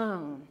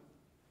alone,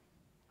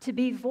 to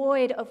be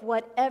void of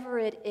whatever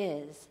it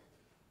is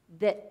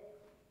that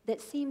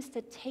seems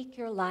to take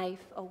your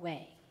life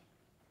away.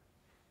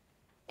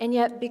 And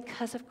yet,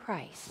 because of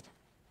Christ,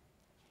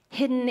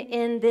 hidden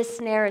in this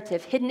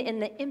narrative, hidden in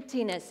the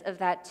emptiness of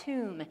that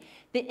tomb,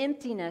 the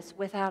emptiness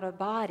without a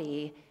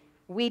body,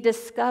 we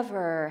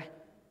discover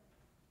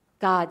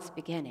God's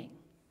beginning.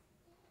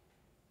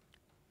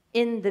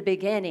 In the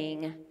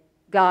beginning,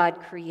 God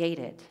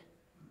created.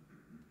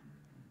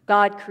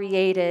 God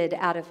created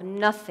out of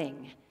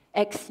nothing,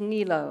 ex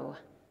nihilo.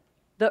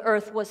 The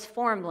earth was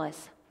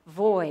formless,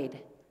 void,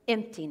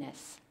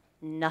 emptiness,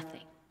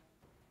 nothing.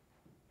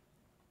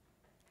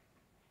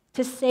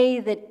 To say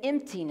that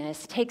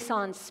emptiness takes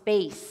on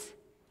space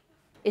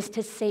is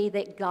to say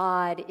that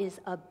God is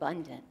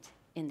abundant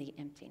in the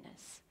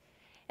emptiness.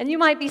 And you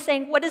might be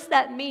saying, what does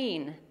that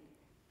mean?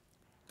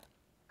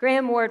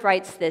 Graham Ward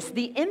writes this: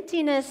 the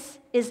emptiness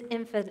is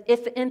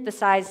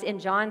emphasized in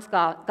John's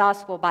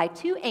gospel by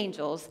two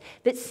angels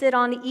that sit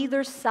on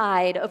either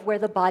side of where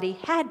the body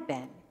had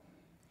been.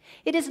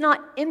 It is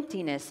not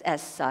emptiness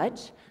as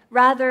such.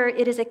 Rather,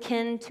 it is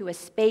akin to a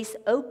space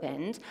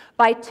opened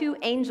by two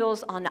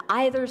angels on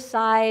either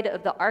side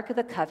of the Ark of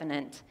the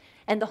Covenant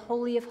and the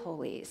Holy of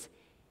Holies.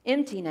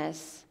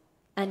 Emptiness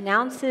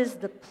announces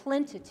the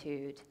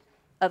plenitude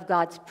of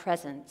God's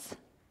presence.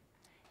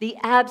 The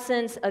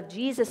absence of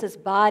Jesus'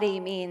 body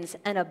means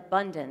an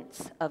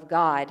abundance of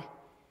God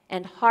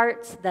and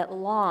hearts that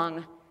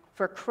long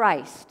for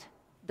Christ,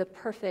 the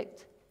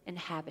perfect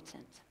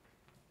inhabitant.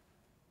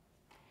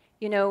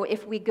 You know,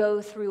 if we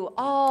go through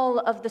all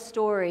of the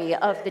story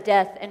of the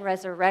death and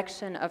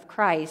resurrection of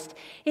Christ,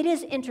 it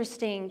is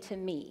interesting to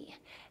me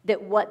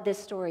that what this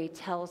story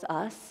tells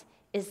us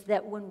is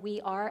that when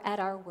we are at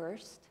our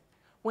worst,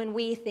 when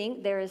we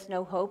think there is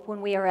no hope,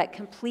 when we are at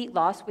complete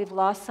loss, we've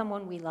lost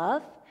someone we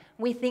love,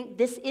 we think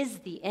this is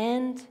the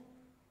end,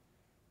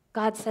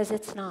 God says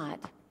it's not.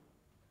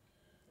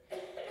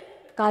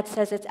 God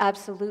says it's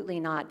absolutely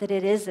not, that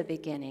it is a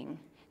beginning,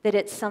 that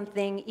it's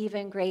something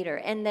even greater,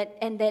 and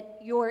that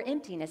your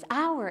emptiness,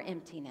 our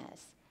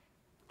emptiness,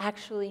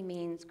 actually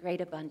means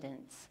great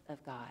abundance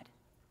of God.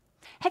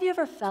 Have you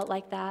ever felt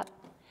like that?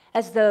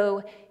 As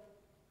though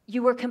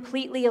you were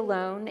completely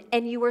alone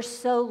and you were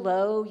so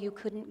low you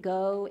couldn't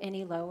go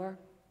any lower?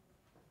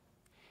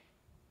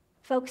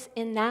 Folks,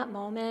 in that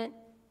moment,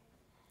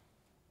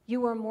 you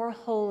were more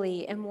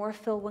holy and more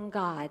filled with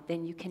God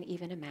than you can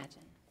even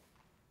imagine.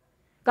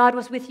 God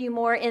was with you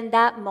more in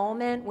that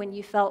moment when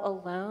you felt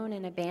alone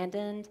and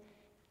abandoned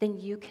than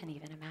you can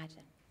even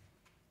imagine.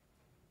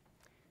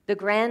 The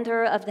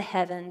grandeur of the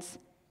heavens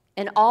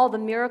and all the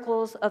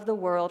miracles of the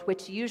world,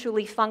 which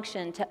usually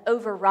function to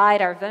override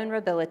our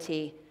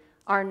vulnerability,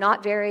 are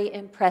not very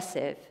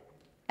impressive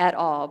at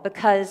all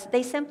because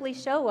they simply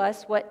show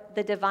us what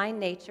the divine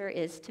nature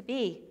is to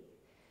be.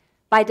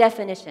 By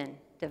definition,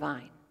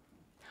 divine.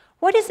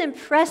 What is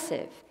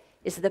impressive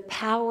is the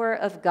power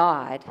of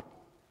God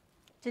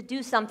to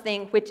do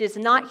something which is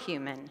not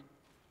human.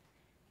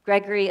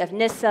 Gregory of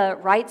Nyssa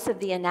writes of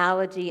the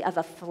analogy of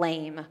a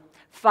flame,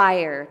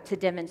 fire, to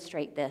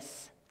demonstrate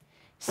this,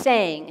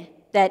 saying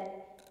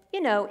that,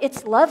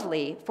 it's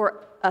lovely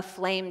for a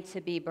flame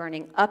to be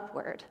burning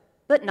upward,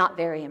 but not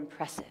very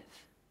impressive.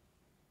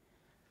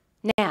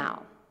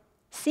 Now,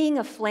 seeing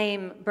a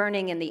flame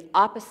burning in the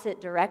opposite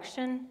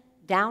direction,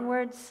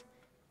 downwards,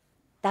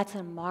 that's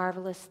a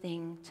marvelous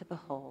thing to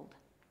behold.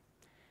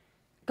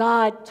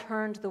 God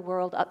turned the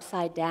world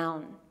upside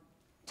down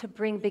to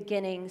bring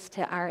beginnings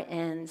to our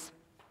ends.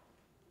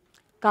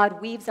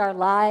 God weaves our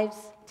lives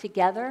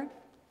together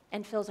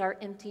and fills our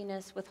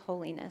emptiness with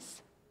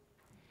holiness.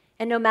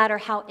 And no matter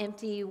how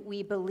empty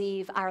we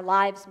believe our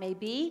lives may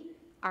be,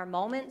 our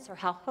moments, or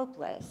how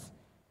hopeless,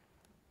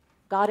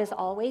 God is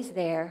always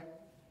there.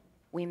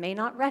 We may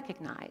not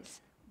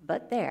recognize,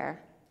 but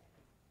there,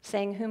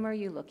 saying, "Whom are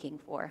you looking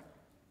for?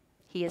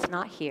 He is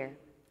not here.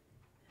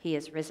 He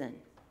is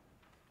risen.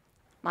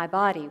 My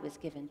body was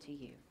given to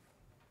you.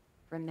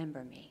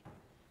 Remember me."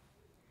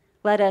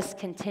 Let us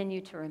continue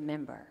to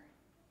remember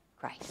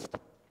Christ.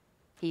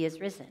 He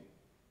is risen.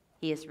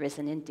 He is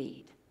risen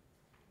indeed.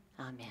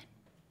 Amen.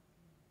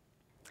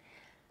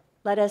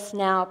 Let us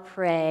now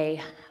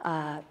pray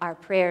our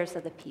prayers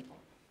of the people.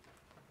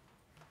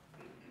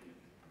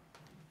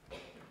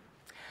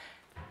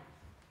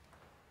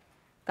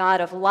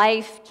 God of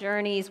life,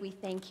 journeys, we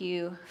thank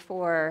you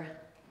for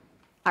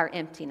our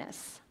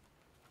emptiness.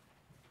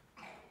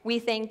 We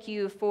thank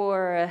you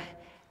for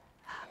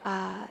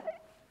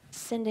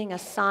sending a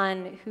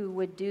son who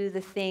would do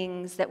the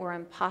things that were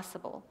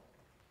impossible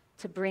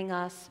to bring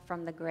us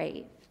from the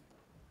grave.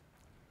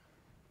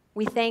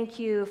 We thank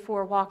you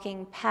for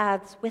walking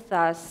paths with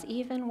us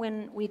even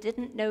when we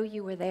didn't know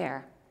you were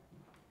there.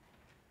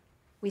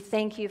 We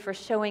thank you for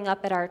showing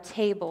up at our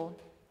table,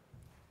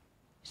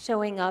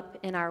 showing up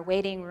in our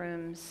waiting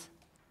rooms,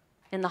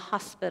 in the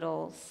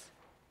hospitals,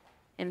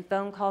 in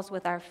phone calls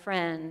with our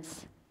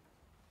friends,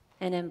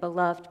 and in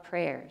beloved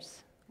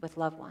prayers with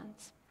loved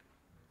ones.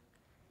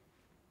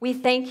 We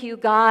thank you,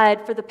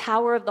 God, for the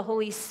power of the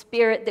Holy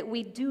Spirit that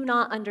we do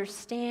not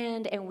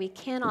understand and we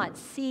cannot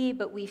see,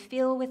 but we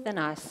feel within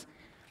us,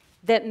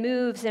 that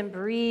moves and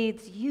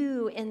breathes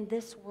you in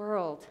this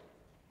world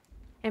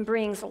and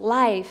brings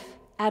life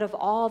out of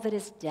all that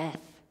is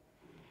death,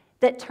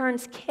 that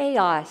turns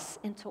chaos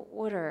into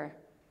order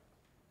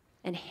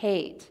and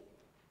hate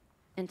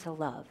into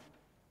love.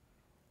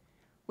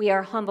 We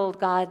are humbled,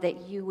 God,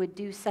 that you would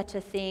do such a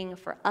thing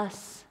for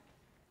us.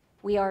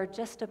 We are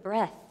just a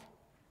breath,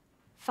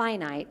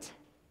 finite,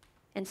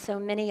 and so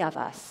many of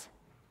us.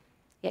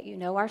 Yet you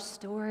know our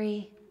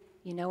story,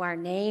 you know our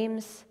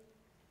names,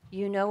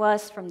 you know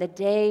us from the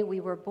day we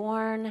were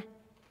born,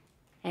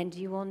 and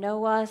you will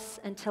know us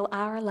until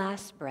our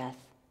last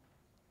breath.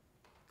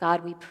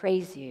 God, we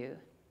praise you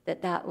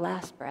that that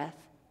last breath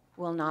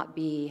will not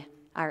be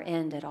our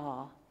end at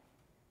all,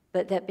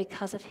 but that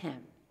because of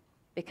him,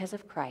 because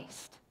of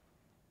Christ,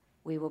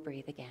 we will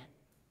breathe again.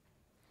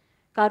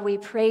 God, we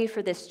pray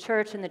for this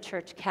church and the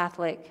Church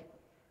Catholic.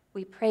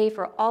 We pray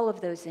for all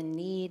of those in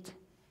need,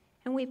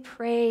 and we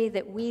pray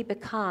that we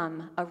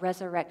become a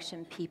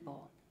resurrection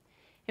people,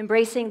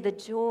 embracing the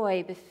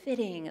joy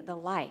befitting the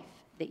life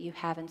that you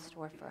have in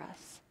store for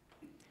us.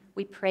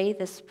 We pray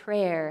this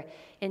prayer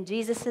in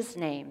Jesus'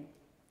 name,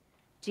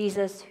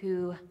 Jesus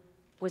who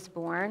was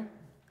born,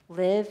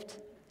 lived,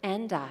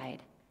 and died,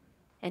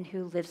 and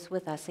who lives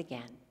with us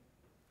again.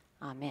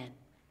 Amen.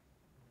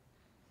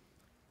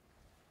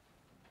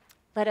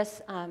 Let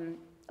us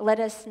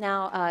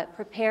now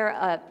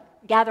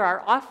gather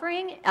our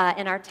offering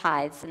and our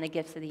tithes and the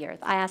gifts of the earth.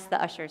 I ask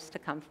the ushers to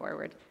come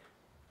forward.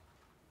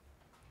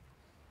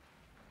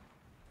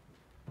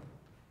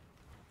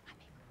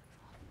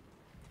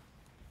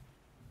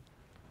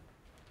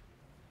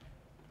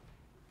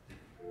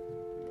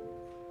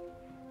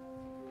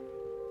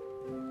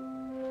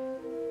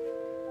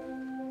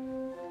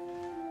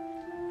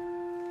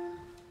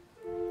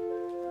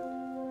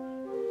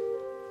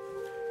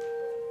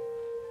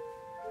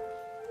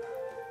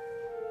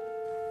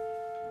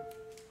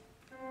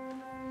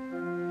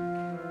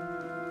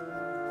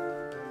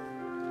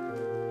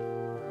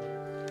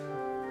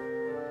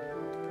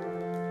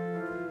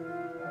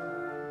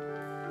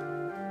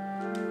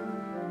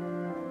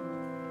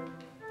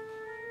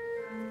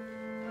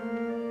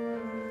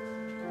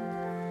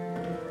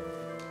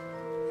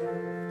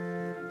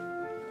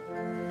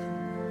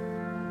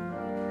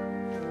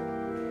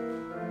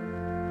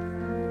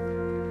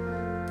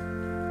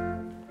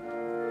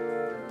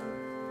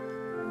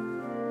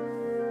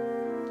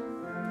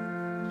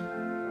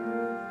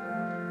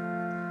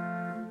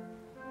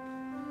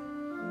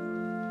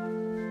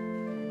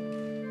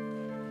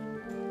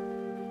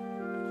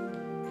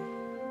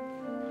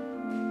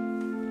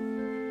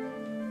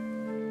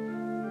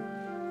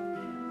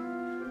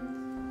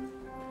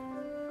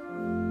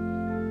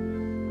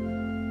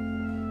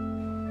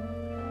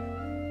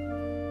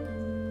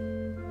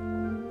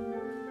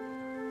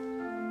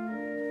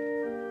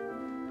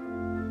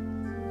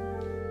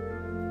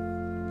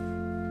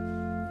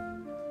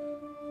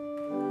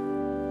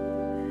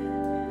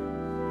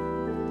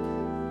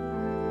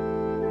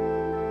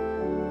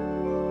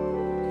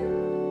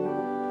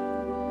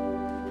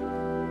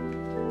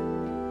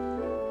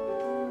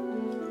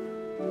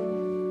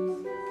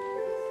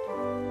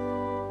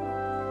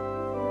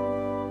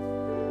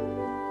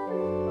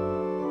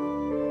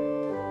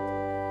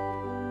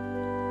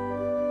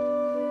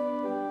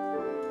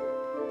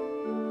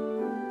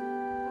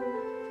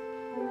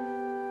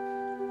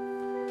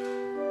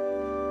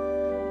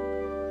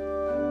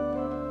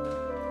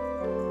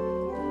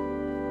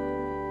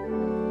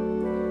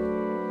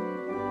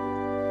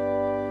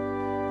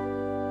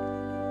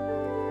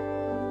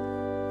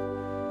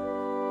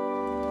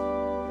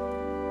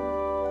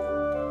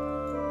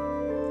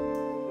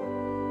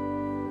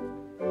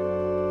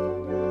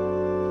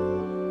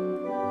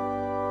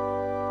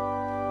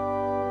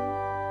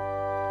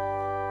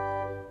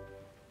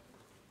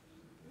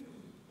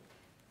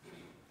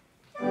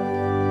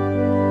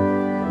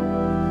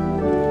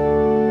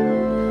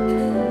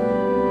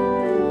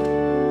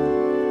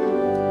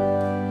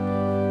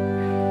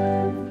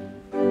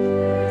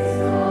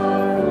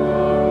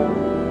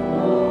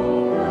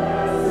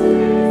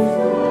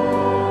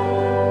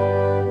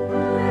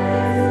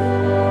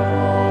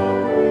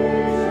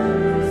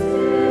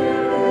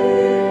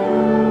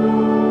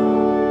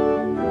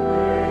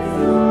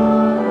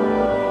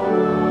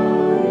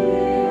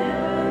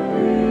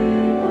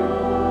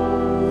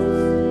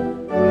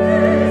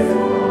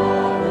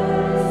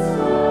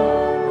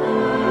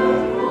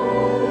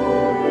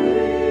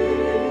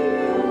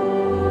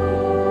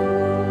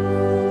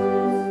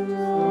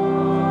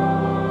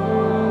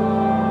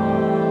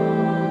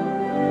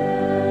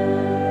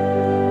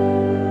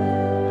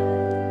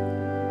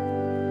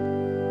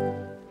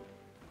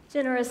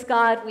 Generous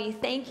God, we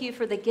thank you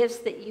for the gifts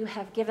that you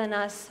have given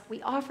us.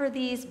 We offer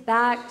these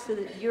back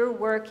to your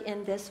work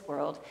in this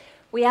world.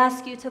 We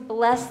ask you to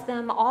bless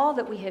them, all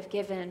that we have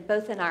given,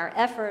 both in our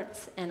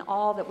efforts and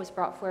all that was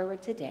brought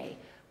forward today.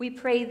 We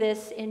pray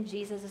this in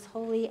Jesus'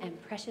 holy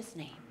and precious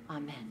name.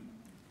 Amen.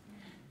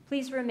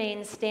 Please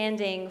remain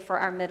standing for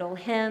our middle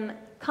hymn,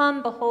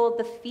 Come Behold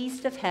the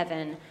Feast of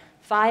Heaven,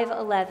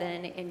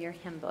 511 in your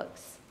hymn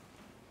books.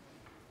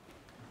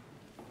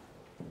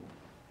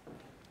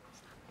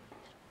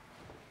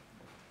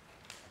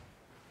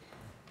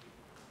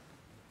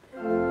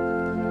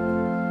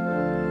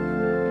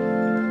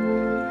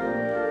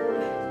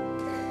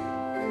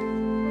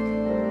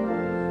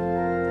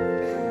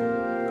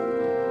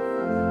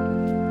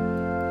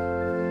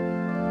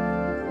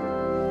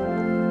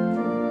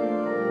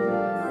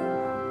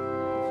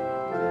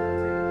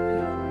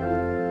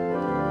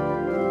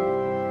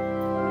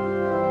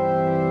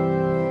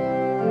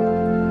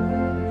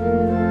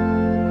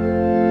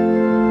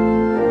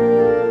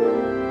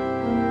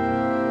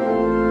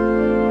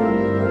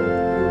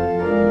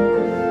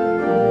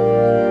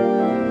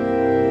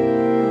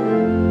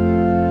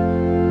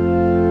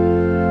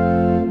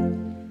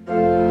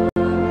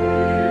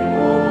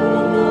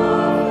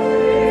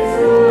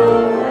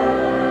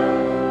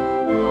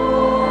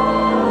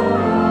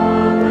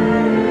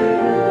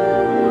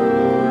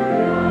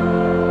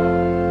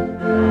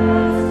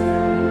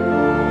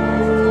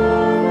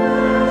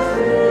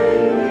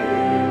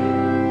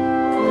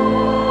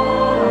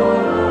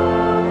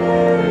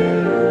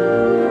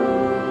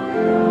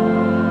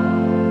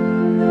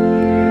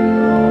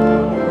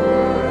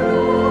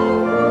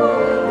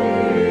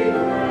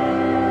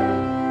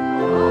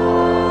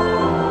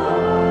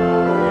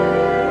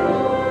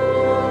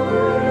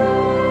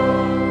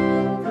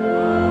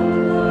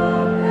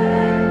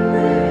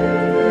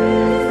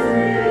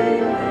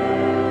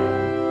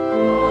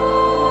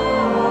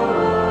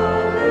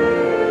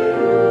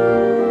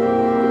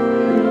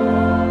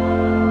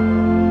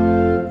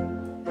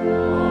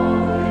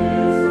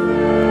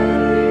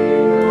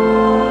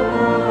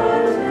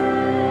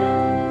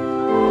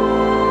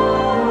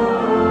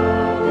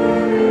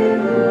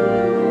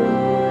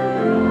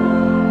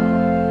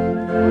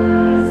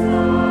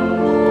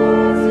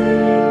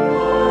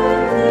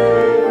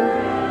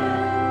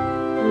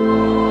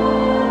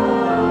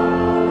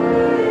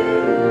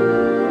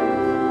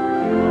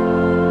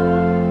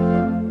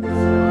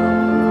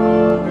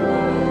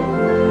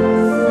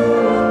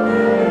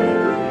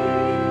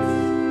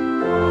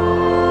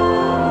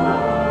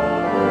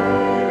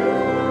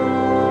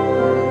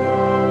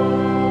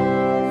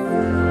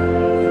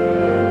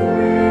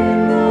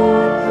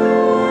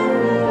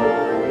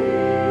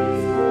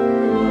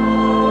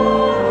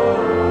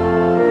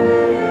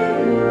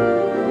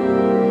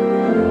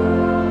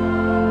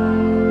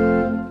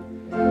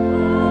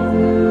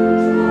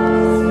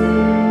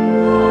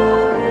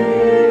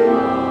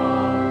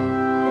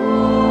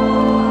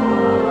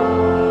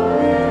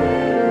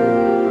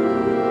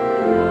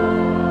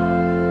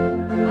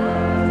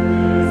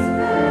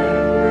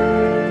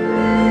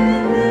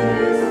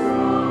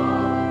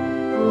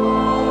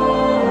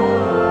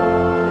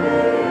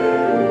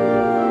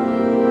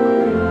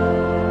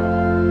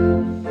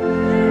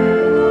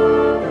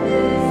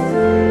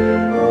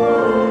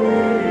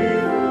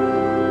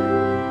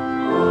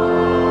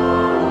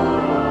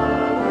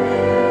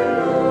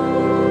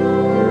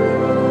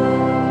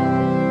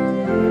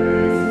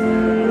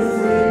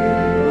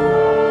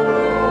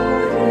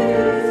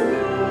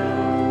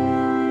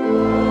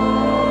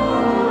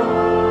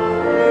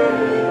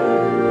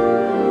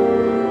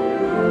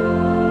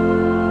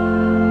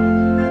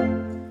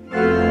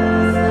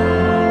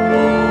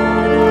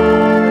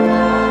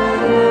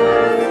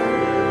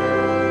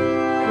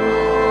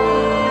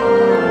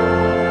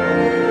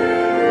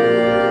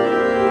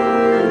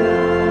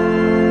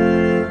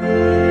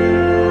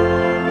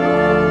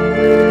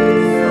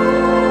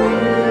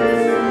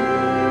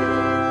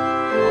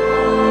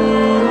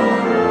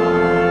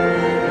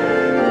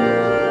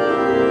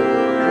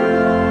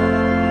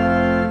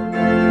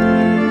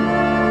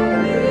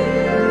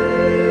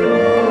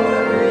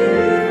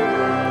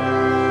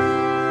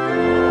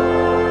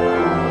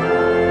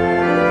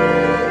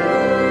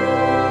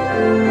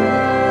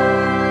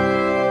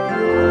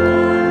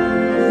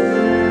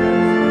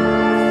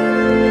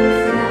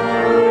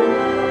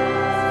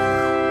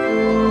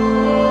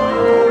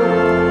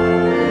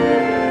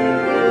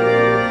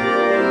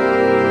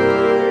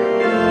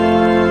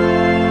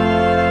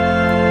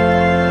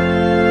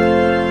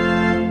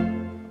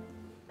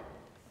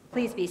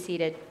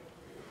 seated.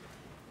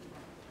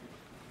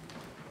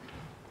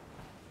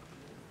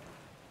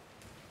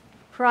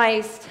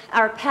 Christ,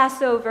 our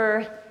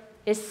Passover,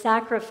 is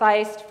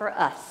sacrificed for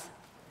us.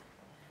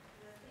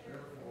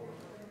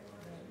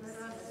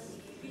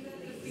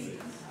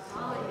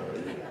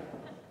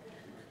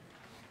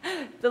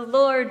 The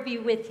Lord be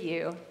with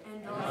you.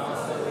 And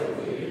also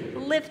with you.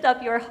 Lift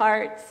up your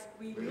hearts.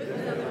 We lift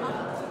them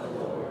up to the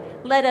Lord.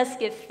 Let us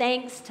give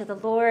thanks to the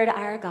Lord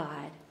our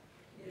God.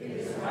 It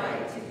is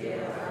right to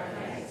give our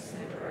thanks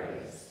and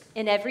praise.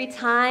 In every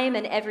time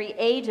and every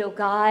age, O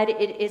God,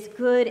 it is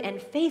good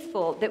and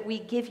faithful that we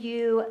give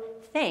you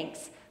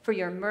thanks, for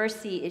your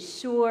mercy is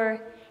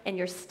sure and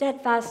your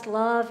steadfast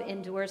love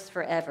endures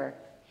forever.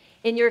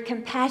 In your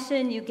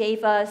compassion, you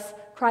gave us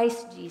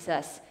Christ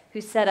Jesus,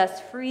 who set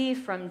us free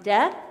from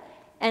death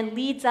and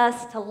leads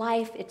us to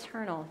life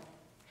eternal.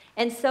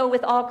 And so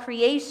with all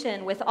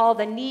creation, with all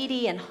the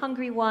needy and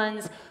hungry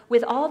ones,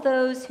 with all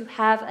those who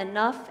have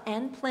enough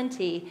and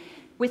plenty,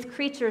 with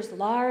creatures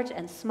large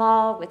and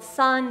small, with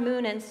sun,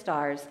 moon, and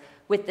stars,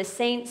 with the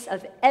saints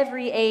of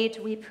every age,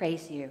 we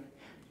praise you.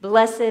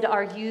 Blessed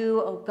are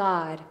you, O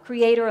God,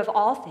 creator of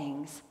all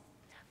things.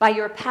 By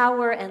your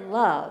power and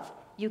love,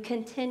 you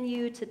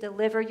continue to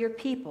deliver your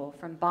people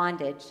from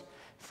bondage,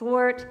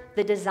 thwart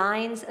the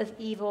designs of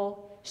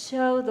evil,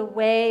 show the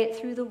way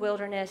through the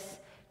wilderness,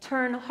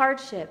 turn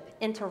hardship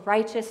into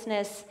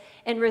righteousness,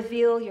 and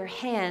reveal your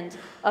hand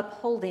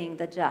upholding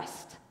the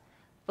just.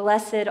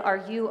 Blessed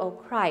are you, O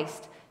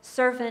Christ,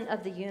 servant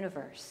of the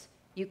universe.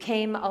 You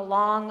came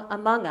along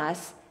among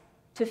us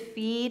to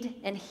feed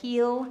and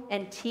heal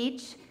and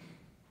teach,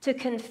 to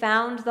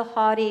confound the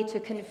haughty, to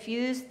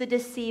confuse the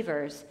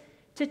deceivers,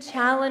 to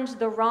challenge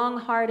the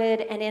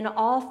wrong-hearted, and in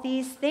all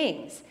these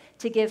things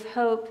to give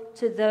hope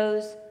to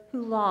those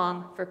who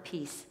long for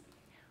peace.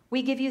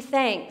 We give you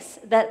thanks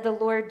that the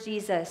Lord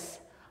Jesus,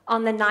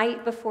 on the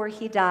night before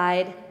he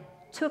died,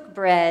 took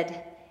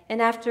bread, and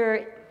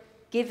after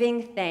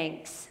giving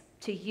thanks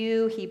to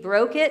you, he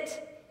broke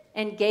it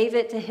and gave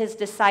it to his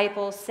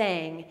disciples,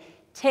 saying,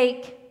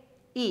 "Take,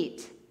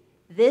 eat.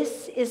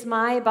 This is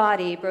my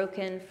body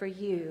broken for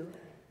you.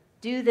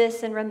 Do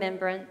this in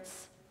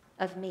remembrance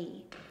of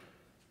me."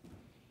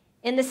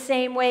 In the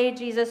same way,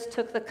 Jesus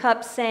took the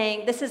cup,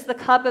 saying, "This is the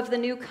cup of the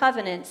new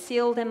covenant,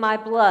 sealed in my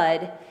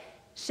blood,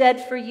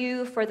 shed for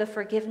you for the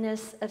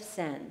forgiveness of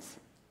sins.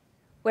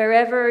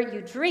 Wherever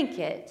you drink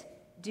it,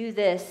 do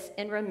this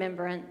in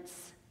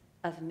remembrance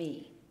of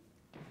me."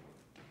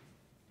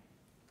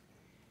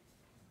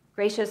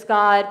 Gracious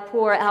God,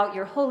 pour out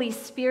your Holy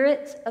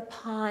Spirit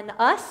upon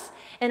us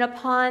and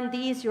upon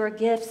these your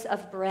gifts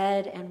of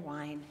bread and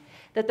wine,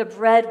 that the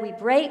bread we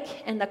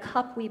break and the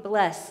cup we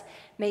bless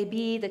may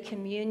be the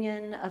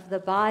communion of the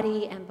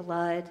body and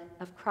blood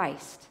of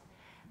Christ.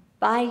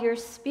 By your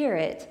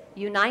Spirit,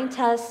 unite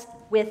us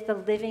with the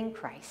living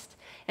Christ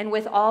and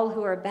with all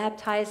who are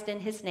baptized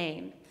in his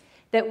name,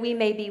 that we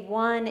may be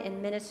one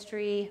in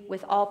ministry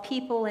with all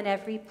people in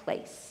every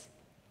place.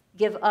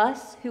 Give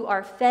us, who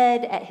are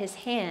fed at his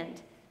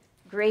hand,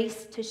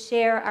 grace to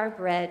share our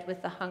bread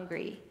with the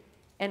hungry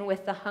and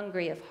with the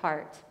hungry of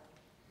heart.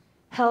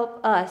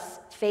 Help us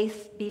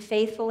be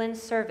faithful in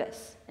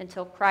service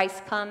until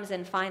Christ comes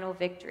in final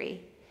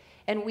victory,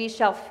 and we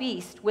shall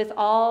feast with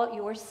all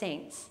your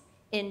saints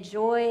in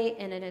joy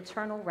in an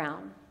eternal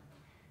realm.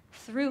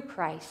 Through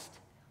Christ,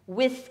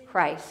 with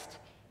Christ,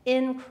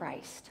 in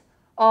Christ,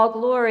 all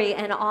glory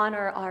and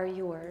honor are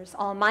yours,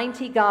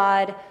 Almighty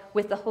God,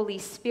 with the Holy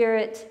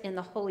Spirit in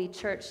the Holy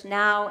Church,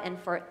 now and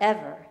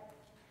forever.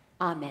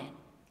 Amen.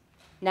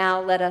 Now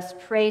let us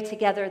pray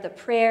together the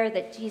prayer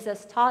that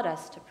Jesus taught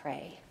us to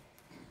pray.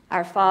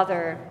 Our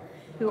Father,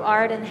 who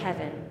art in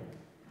heaven,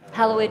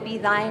 hallowed be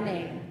thy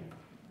name.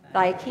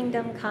 Thy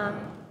kingdom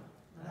come,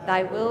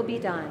 thy will be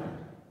done,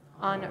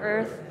 on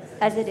earth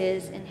as it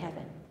is in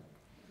heaven.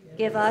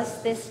 Give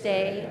us this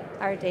day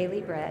our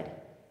daily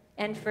bread,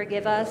 and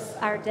forgive us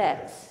our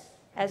debts,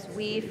 as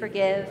we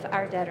forgive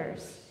our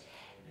debtors.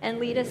 And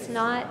lead us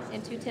not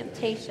into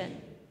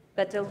temptation,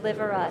 but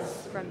deliver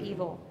us from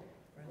evil.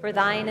 For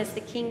thine is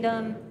the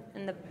kingdom,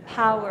 and the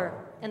power,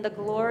 and the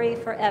glory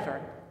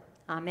forever.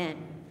 Amen.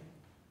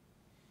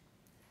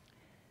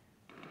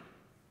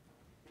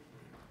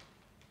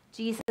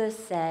 Jesus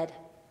said,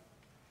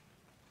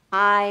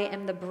 "I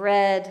am the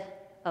bread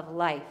of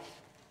life."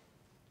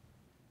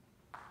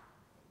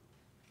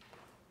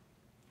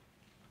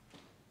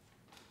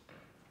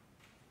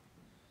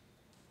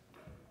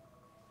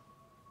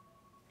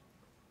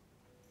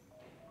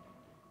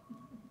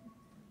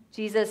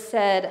 Jesus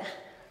said,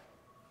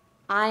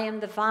 "I am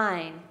the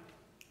vine,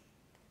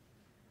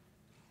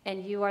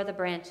 and you are the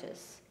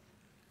branches.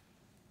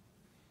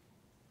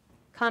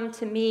 Come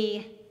to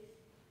me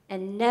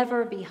and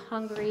never be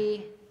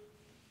hungry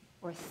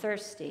or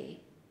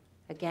thirsty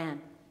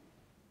again."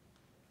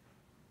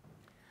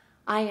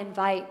 I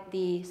invite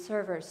the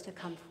servers to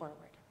come forward.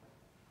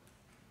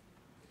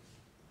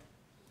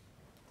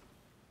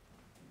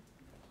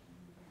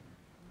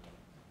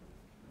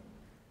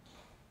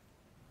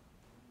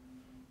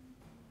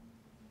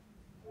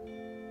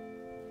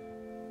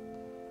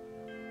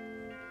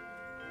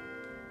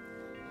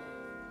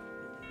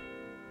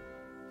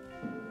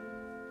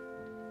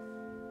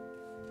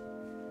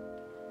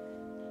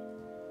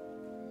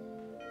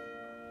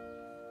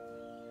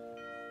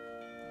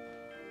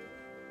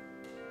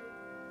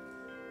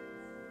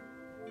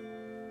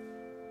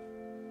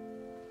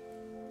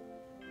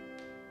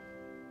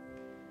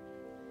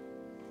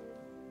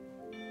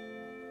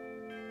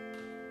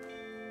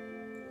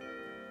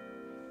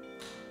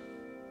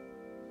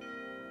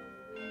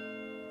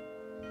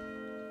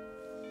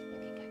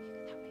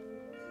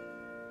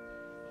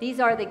 These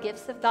are the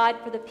gifts of God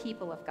for the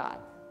people of God.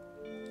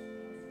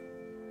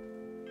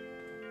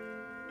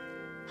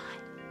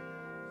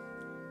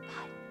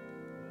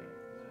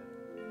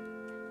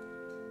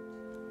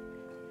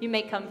 You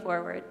may come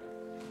forward.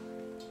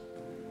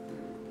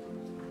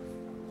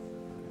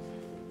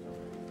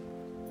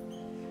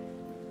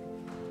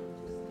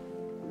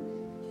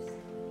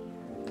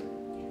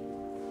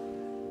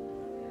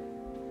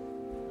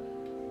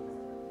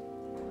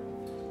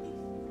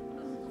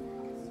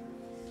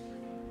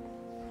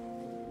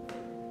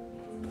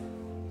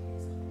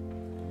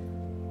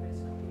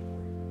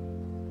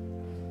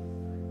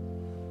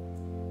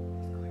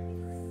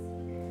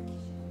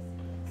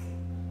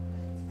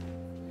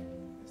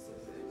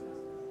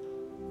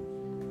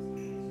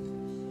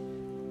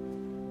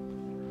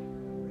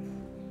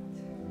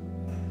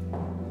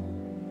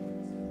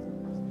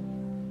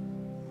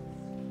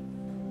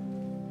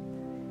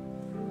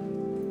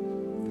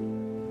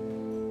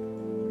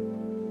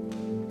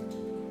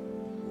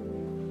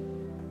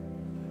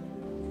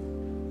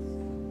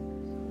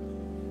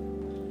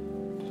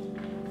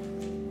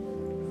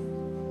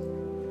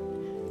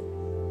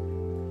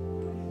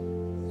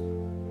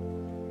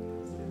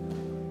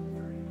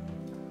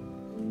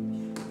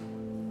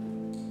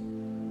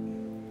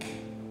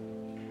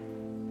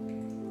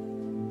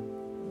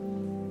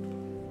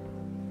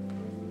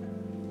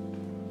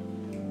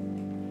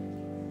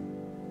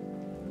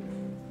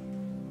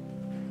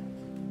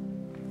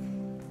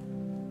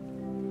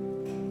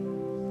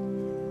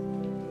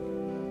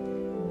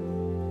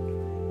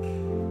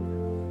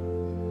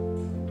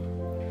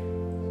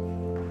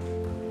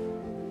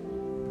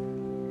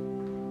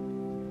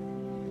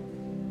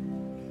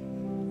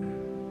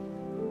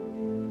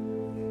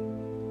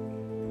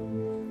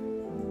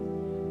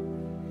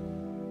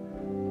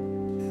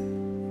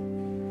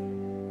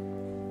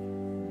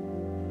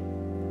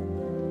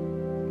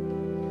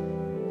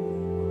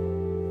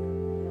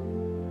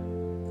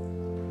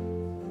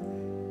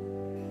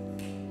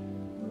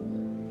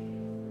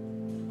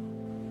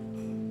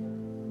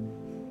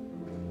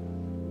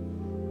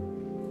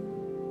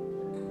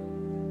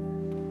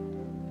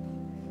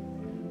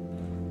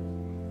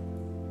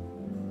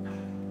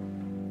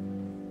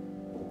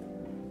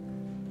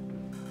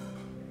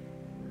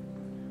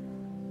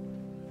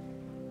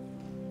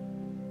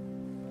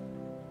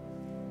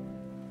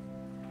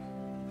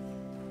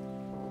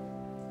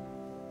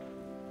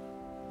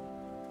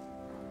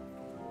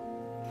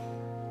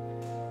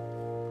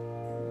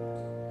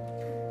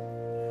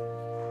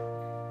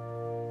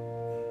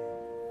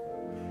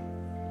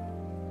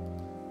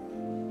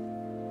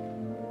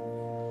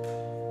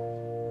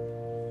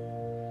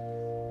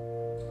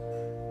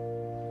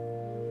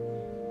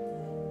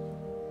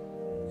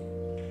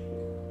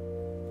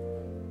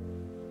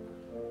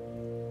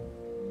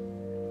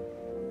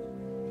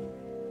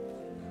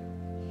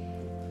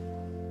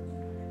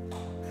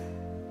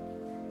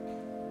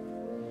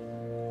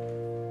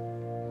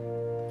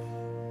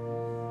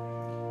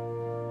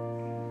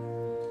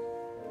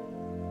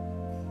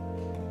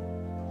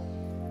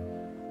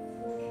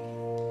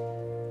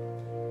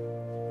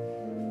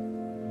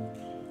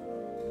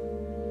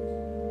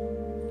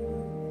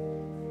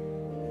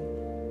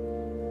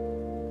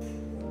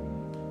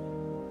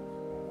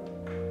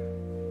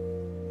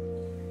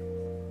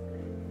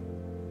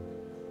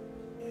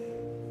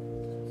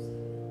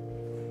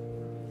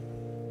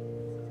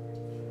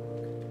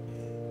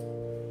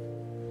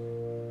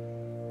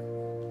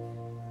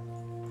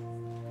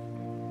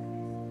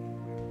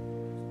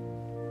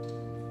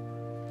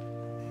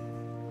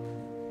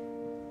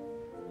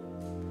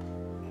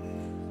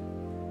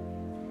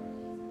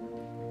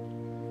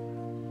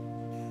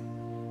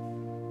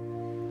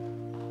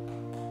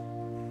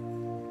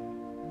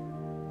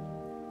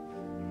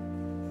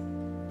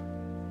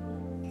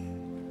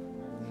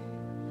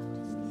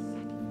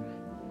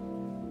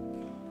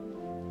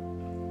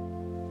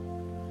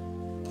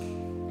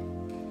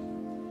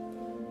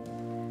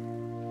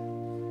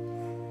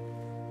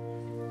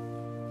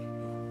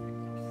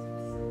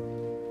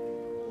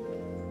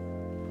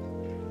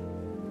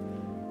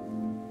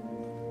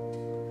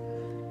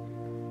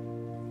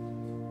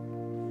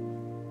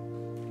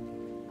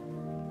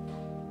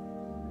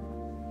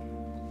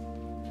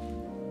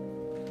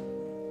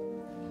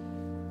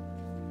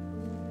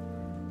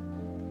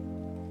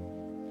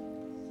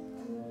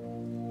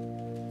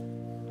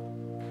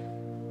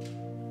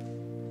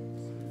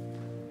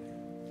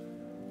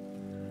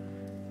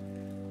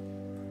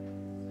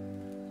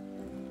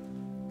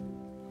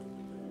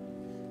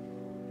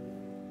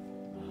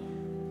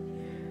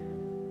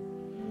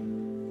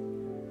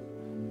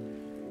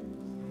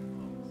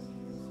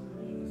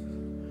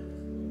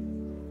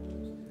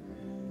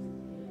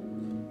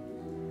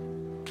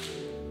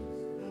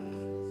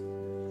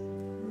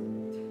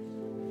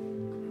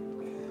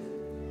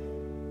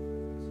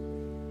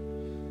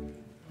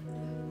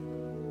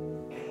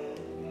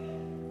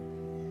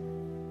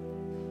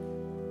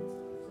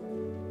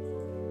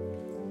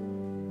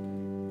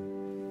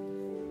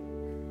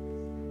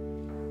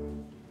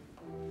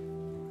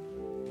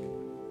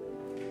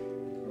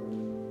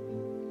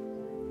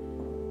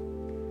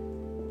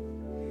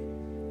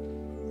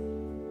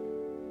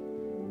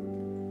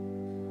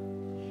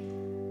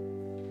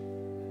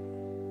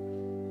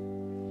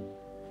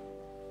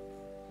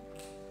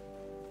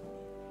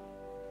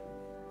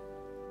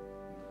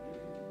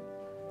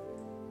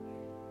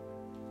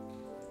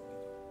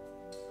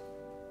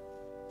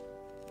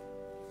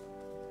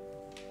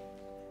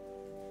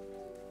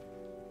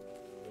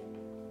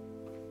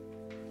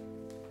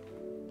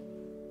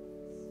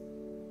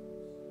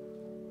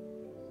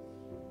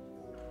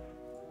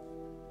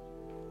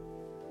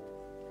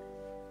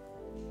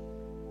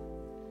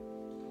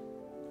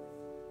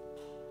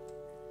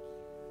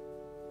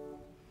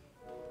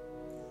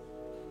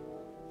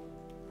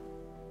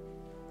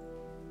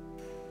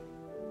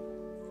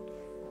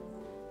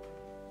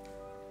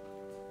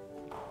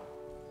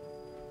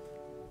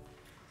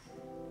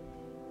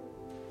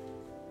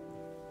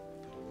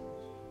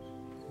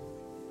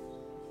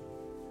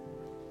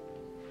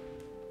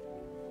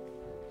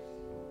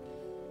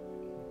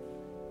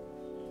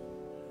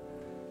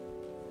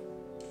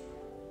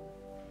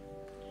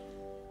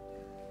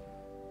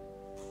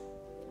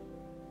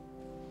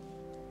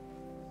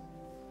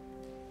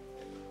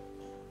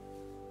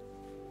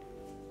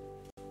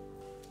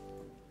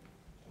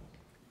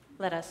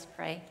 Let us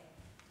pray.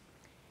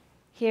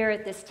 Here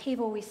at this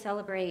table, we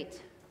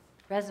celebrate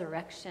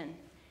resurrection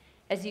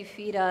as you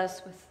feed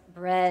us with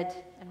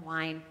bread and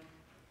wine.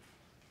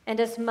 And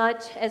as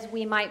much as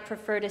we might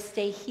prefer to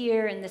stay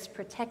here in this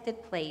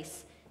protected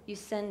place, you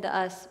send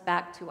us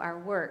back to our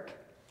work.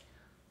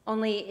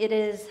 Only it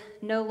is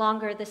no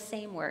longer the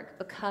same work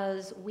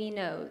because we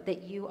know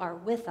that you are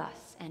with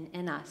us and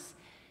in us,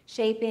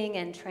 shaping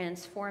and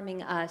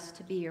transforming us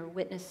to be your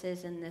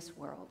witnesses in this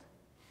world.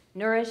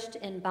 Nourished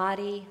in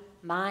body,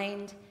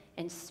 mind,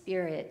 and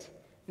spirit,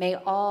 may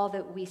all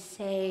that we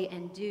say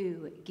and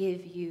do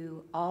give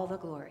you all the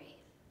glory.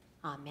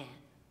 Amen.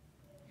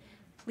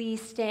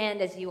 Please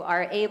stand as you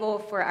are able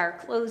for our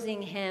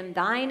closing hymn,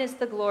 Thine is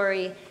the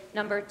Glory,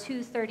 number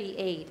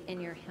 238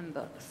 in your hymn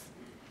books.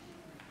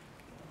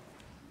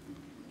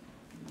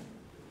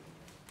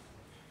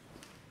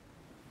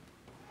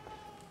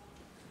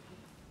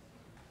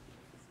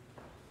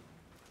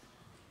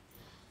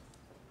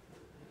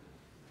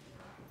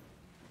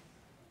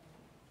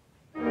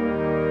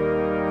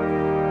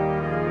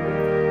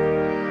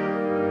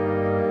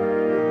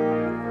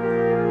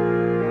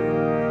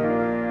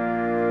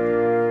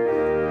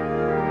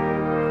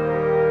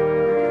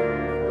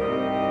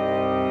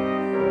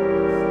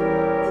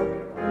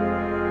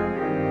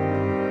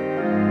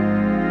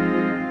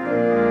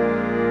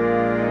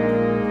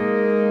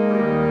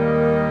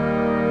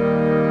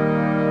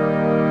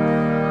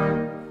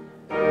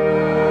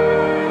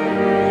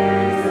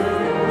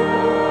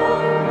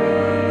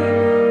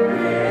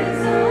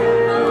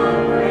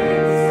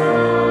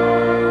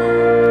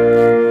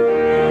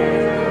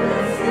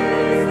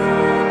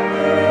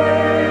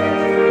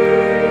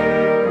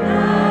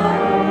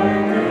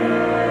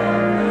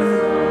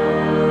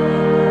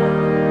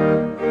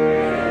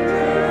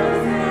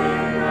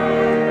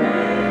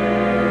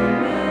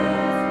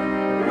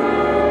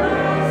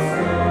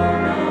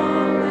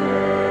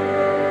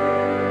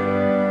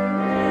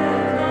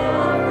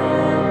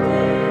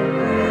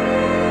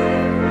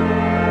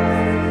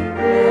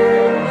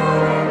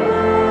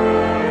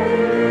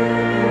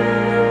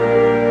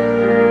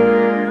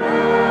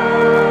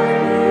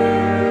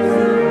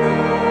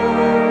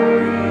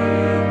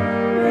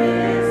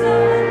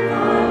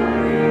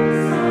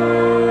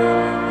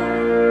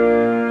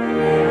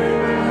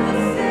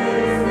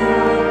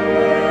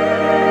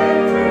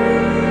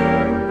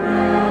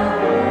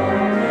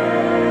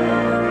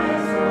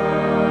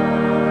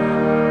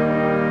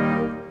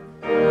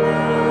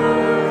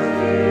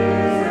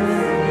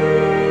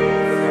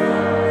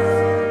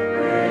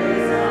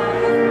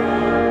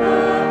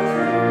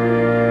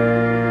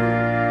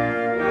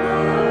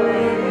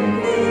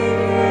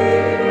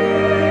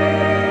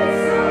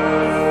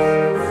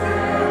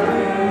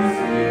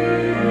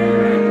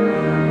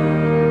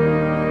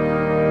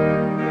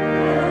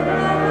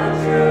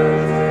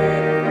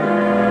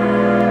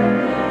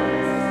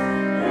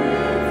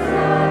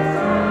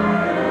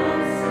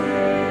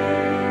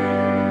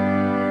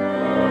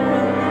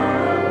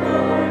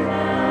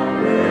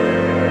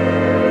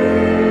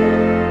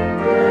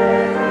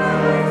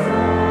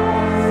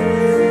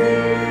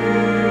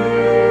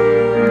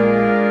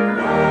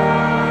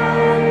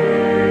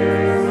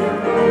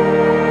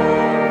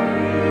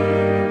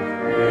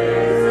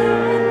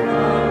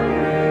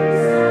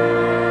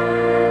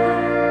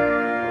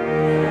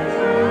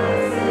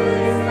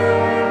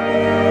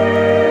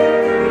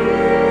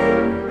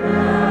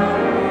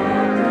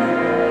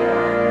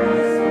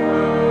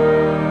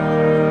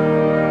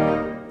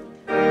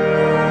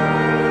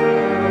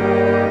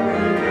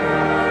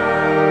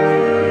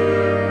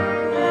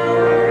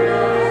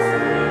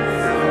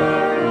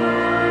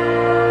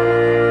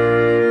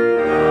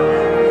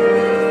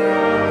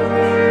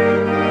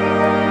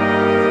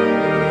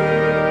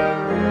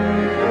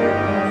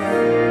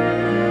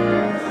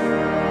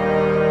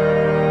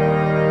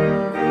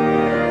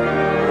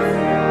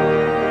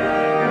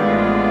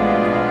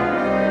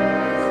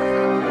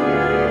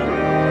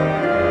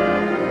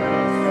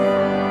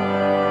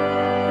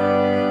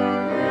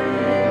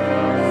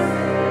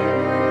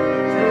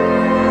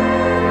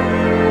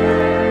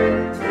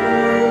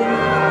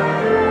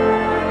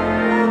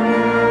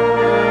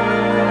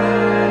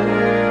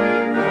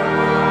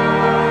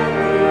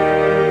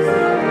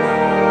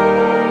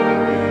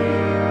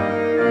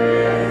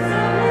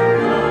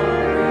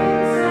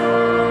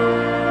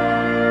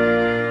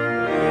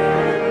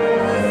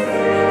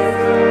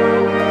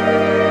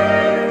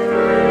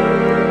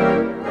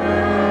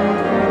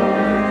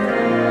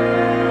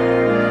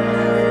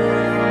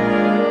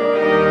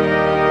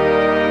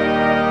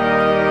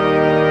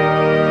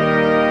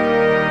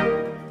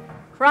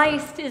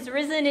 Christ is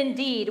risen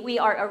indeed. We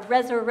are a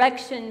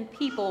resurrection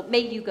people. May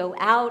you go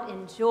out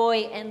in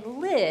joy and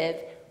live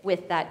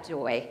with that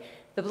joy.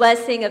 The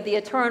blessing of the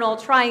eternal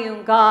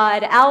triune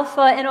God,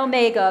 Alpha and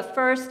Omega,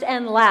 first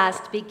and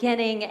last,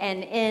 beginning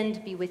and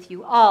end, be with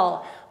you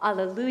all.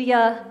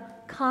 Alleluia.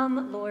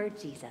 Come, Lord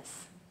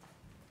Jesus.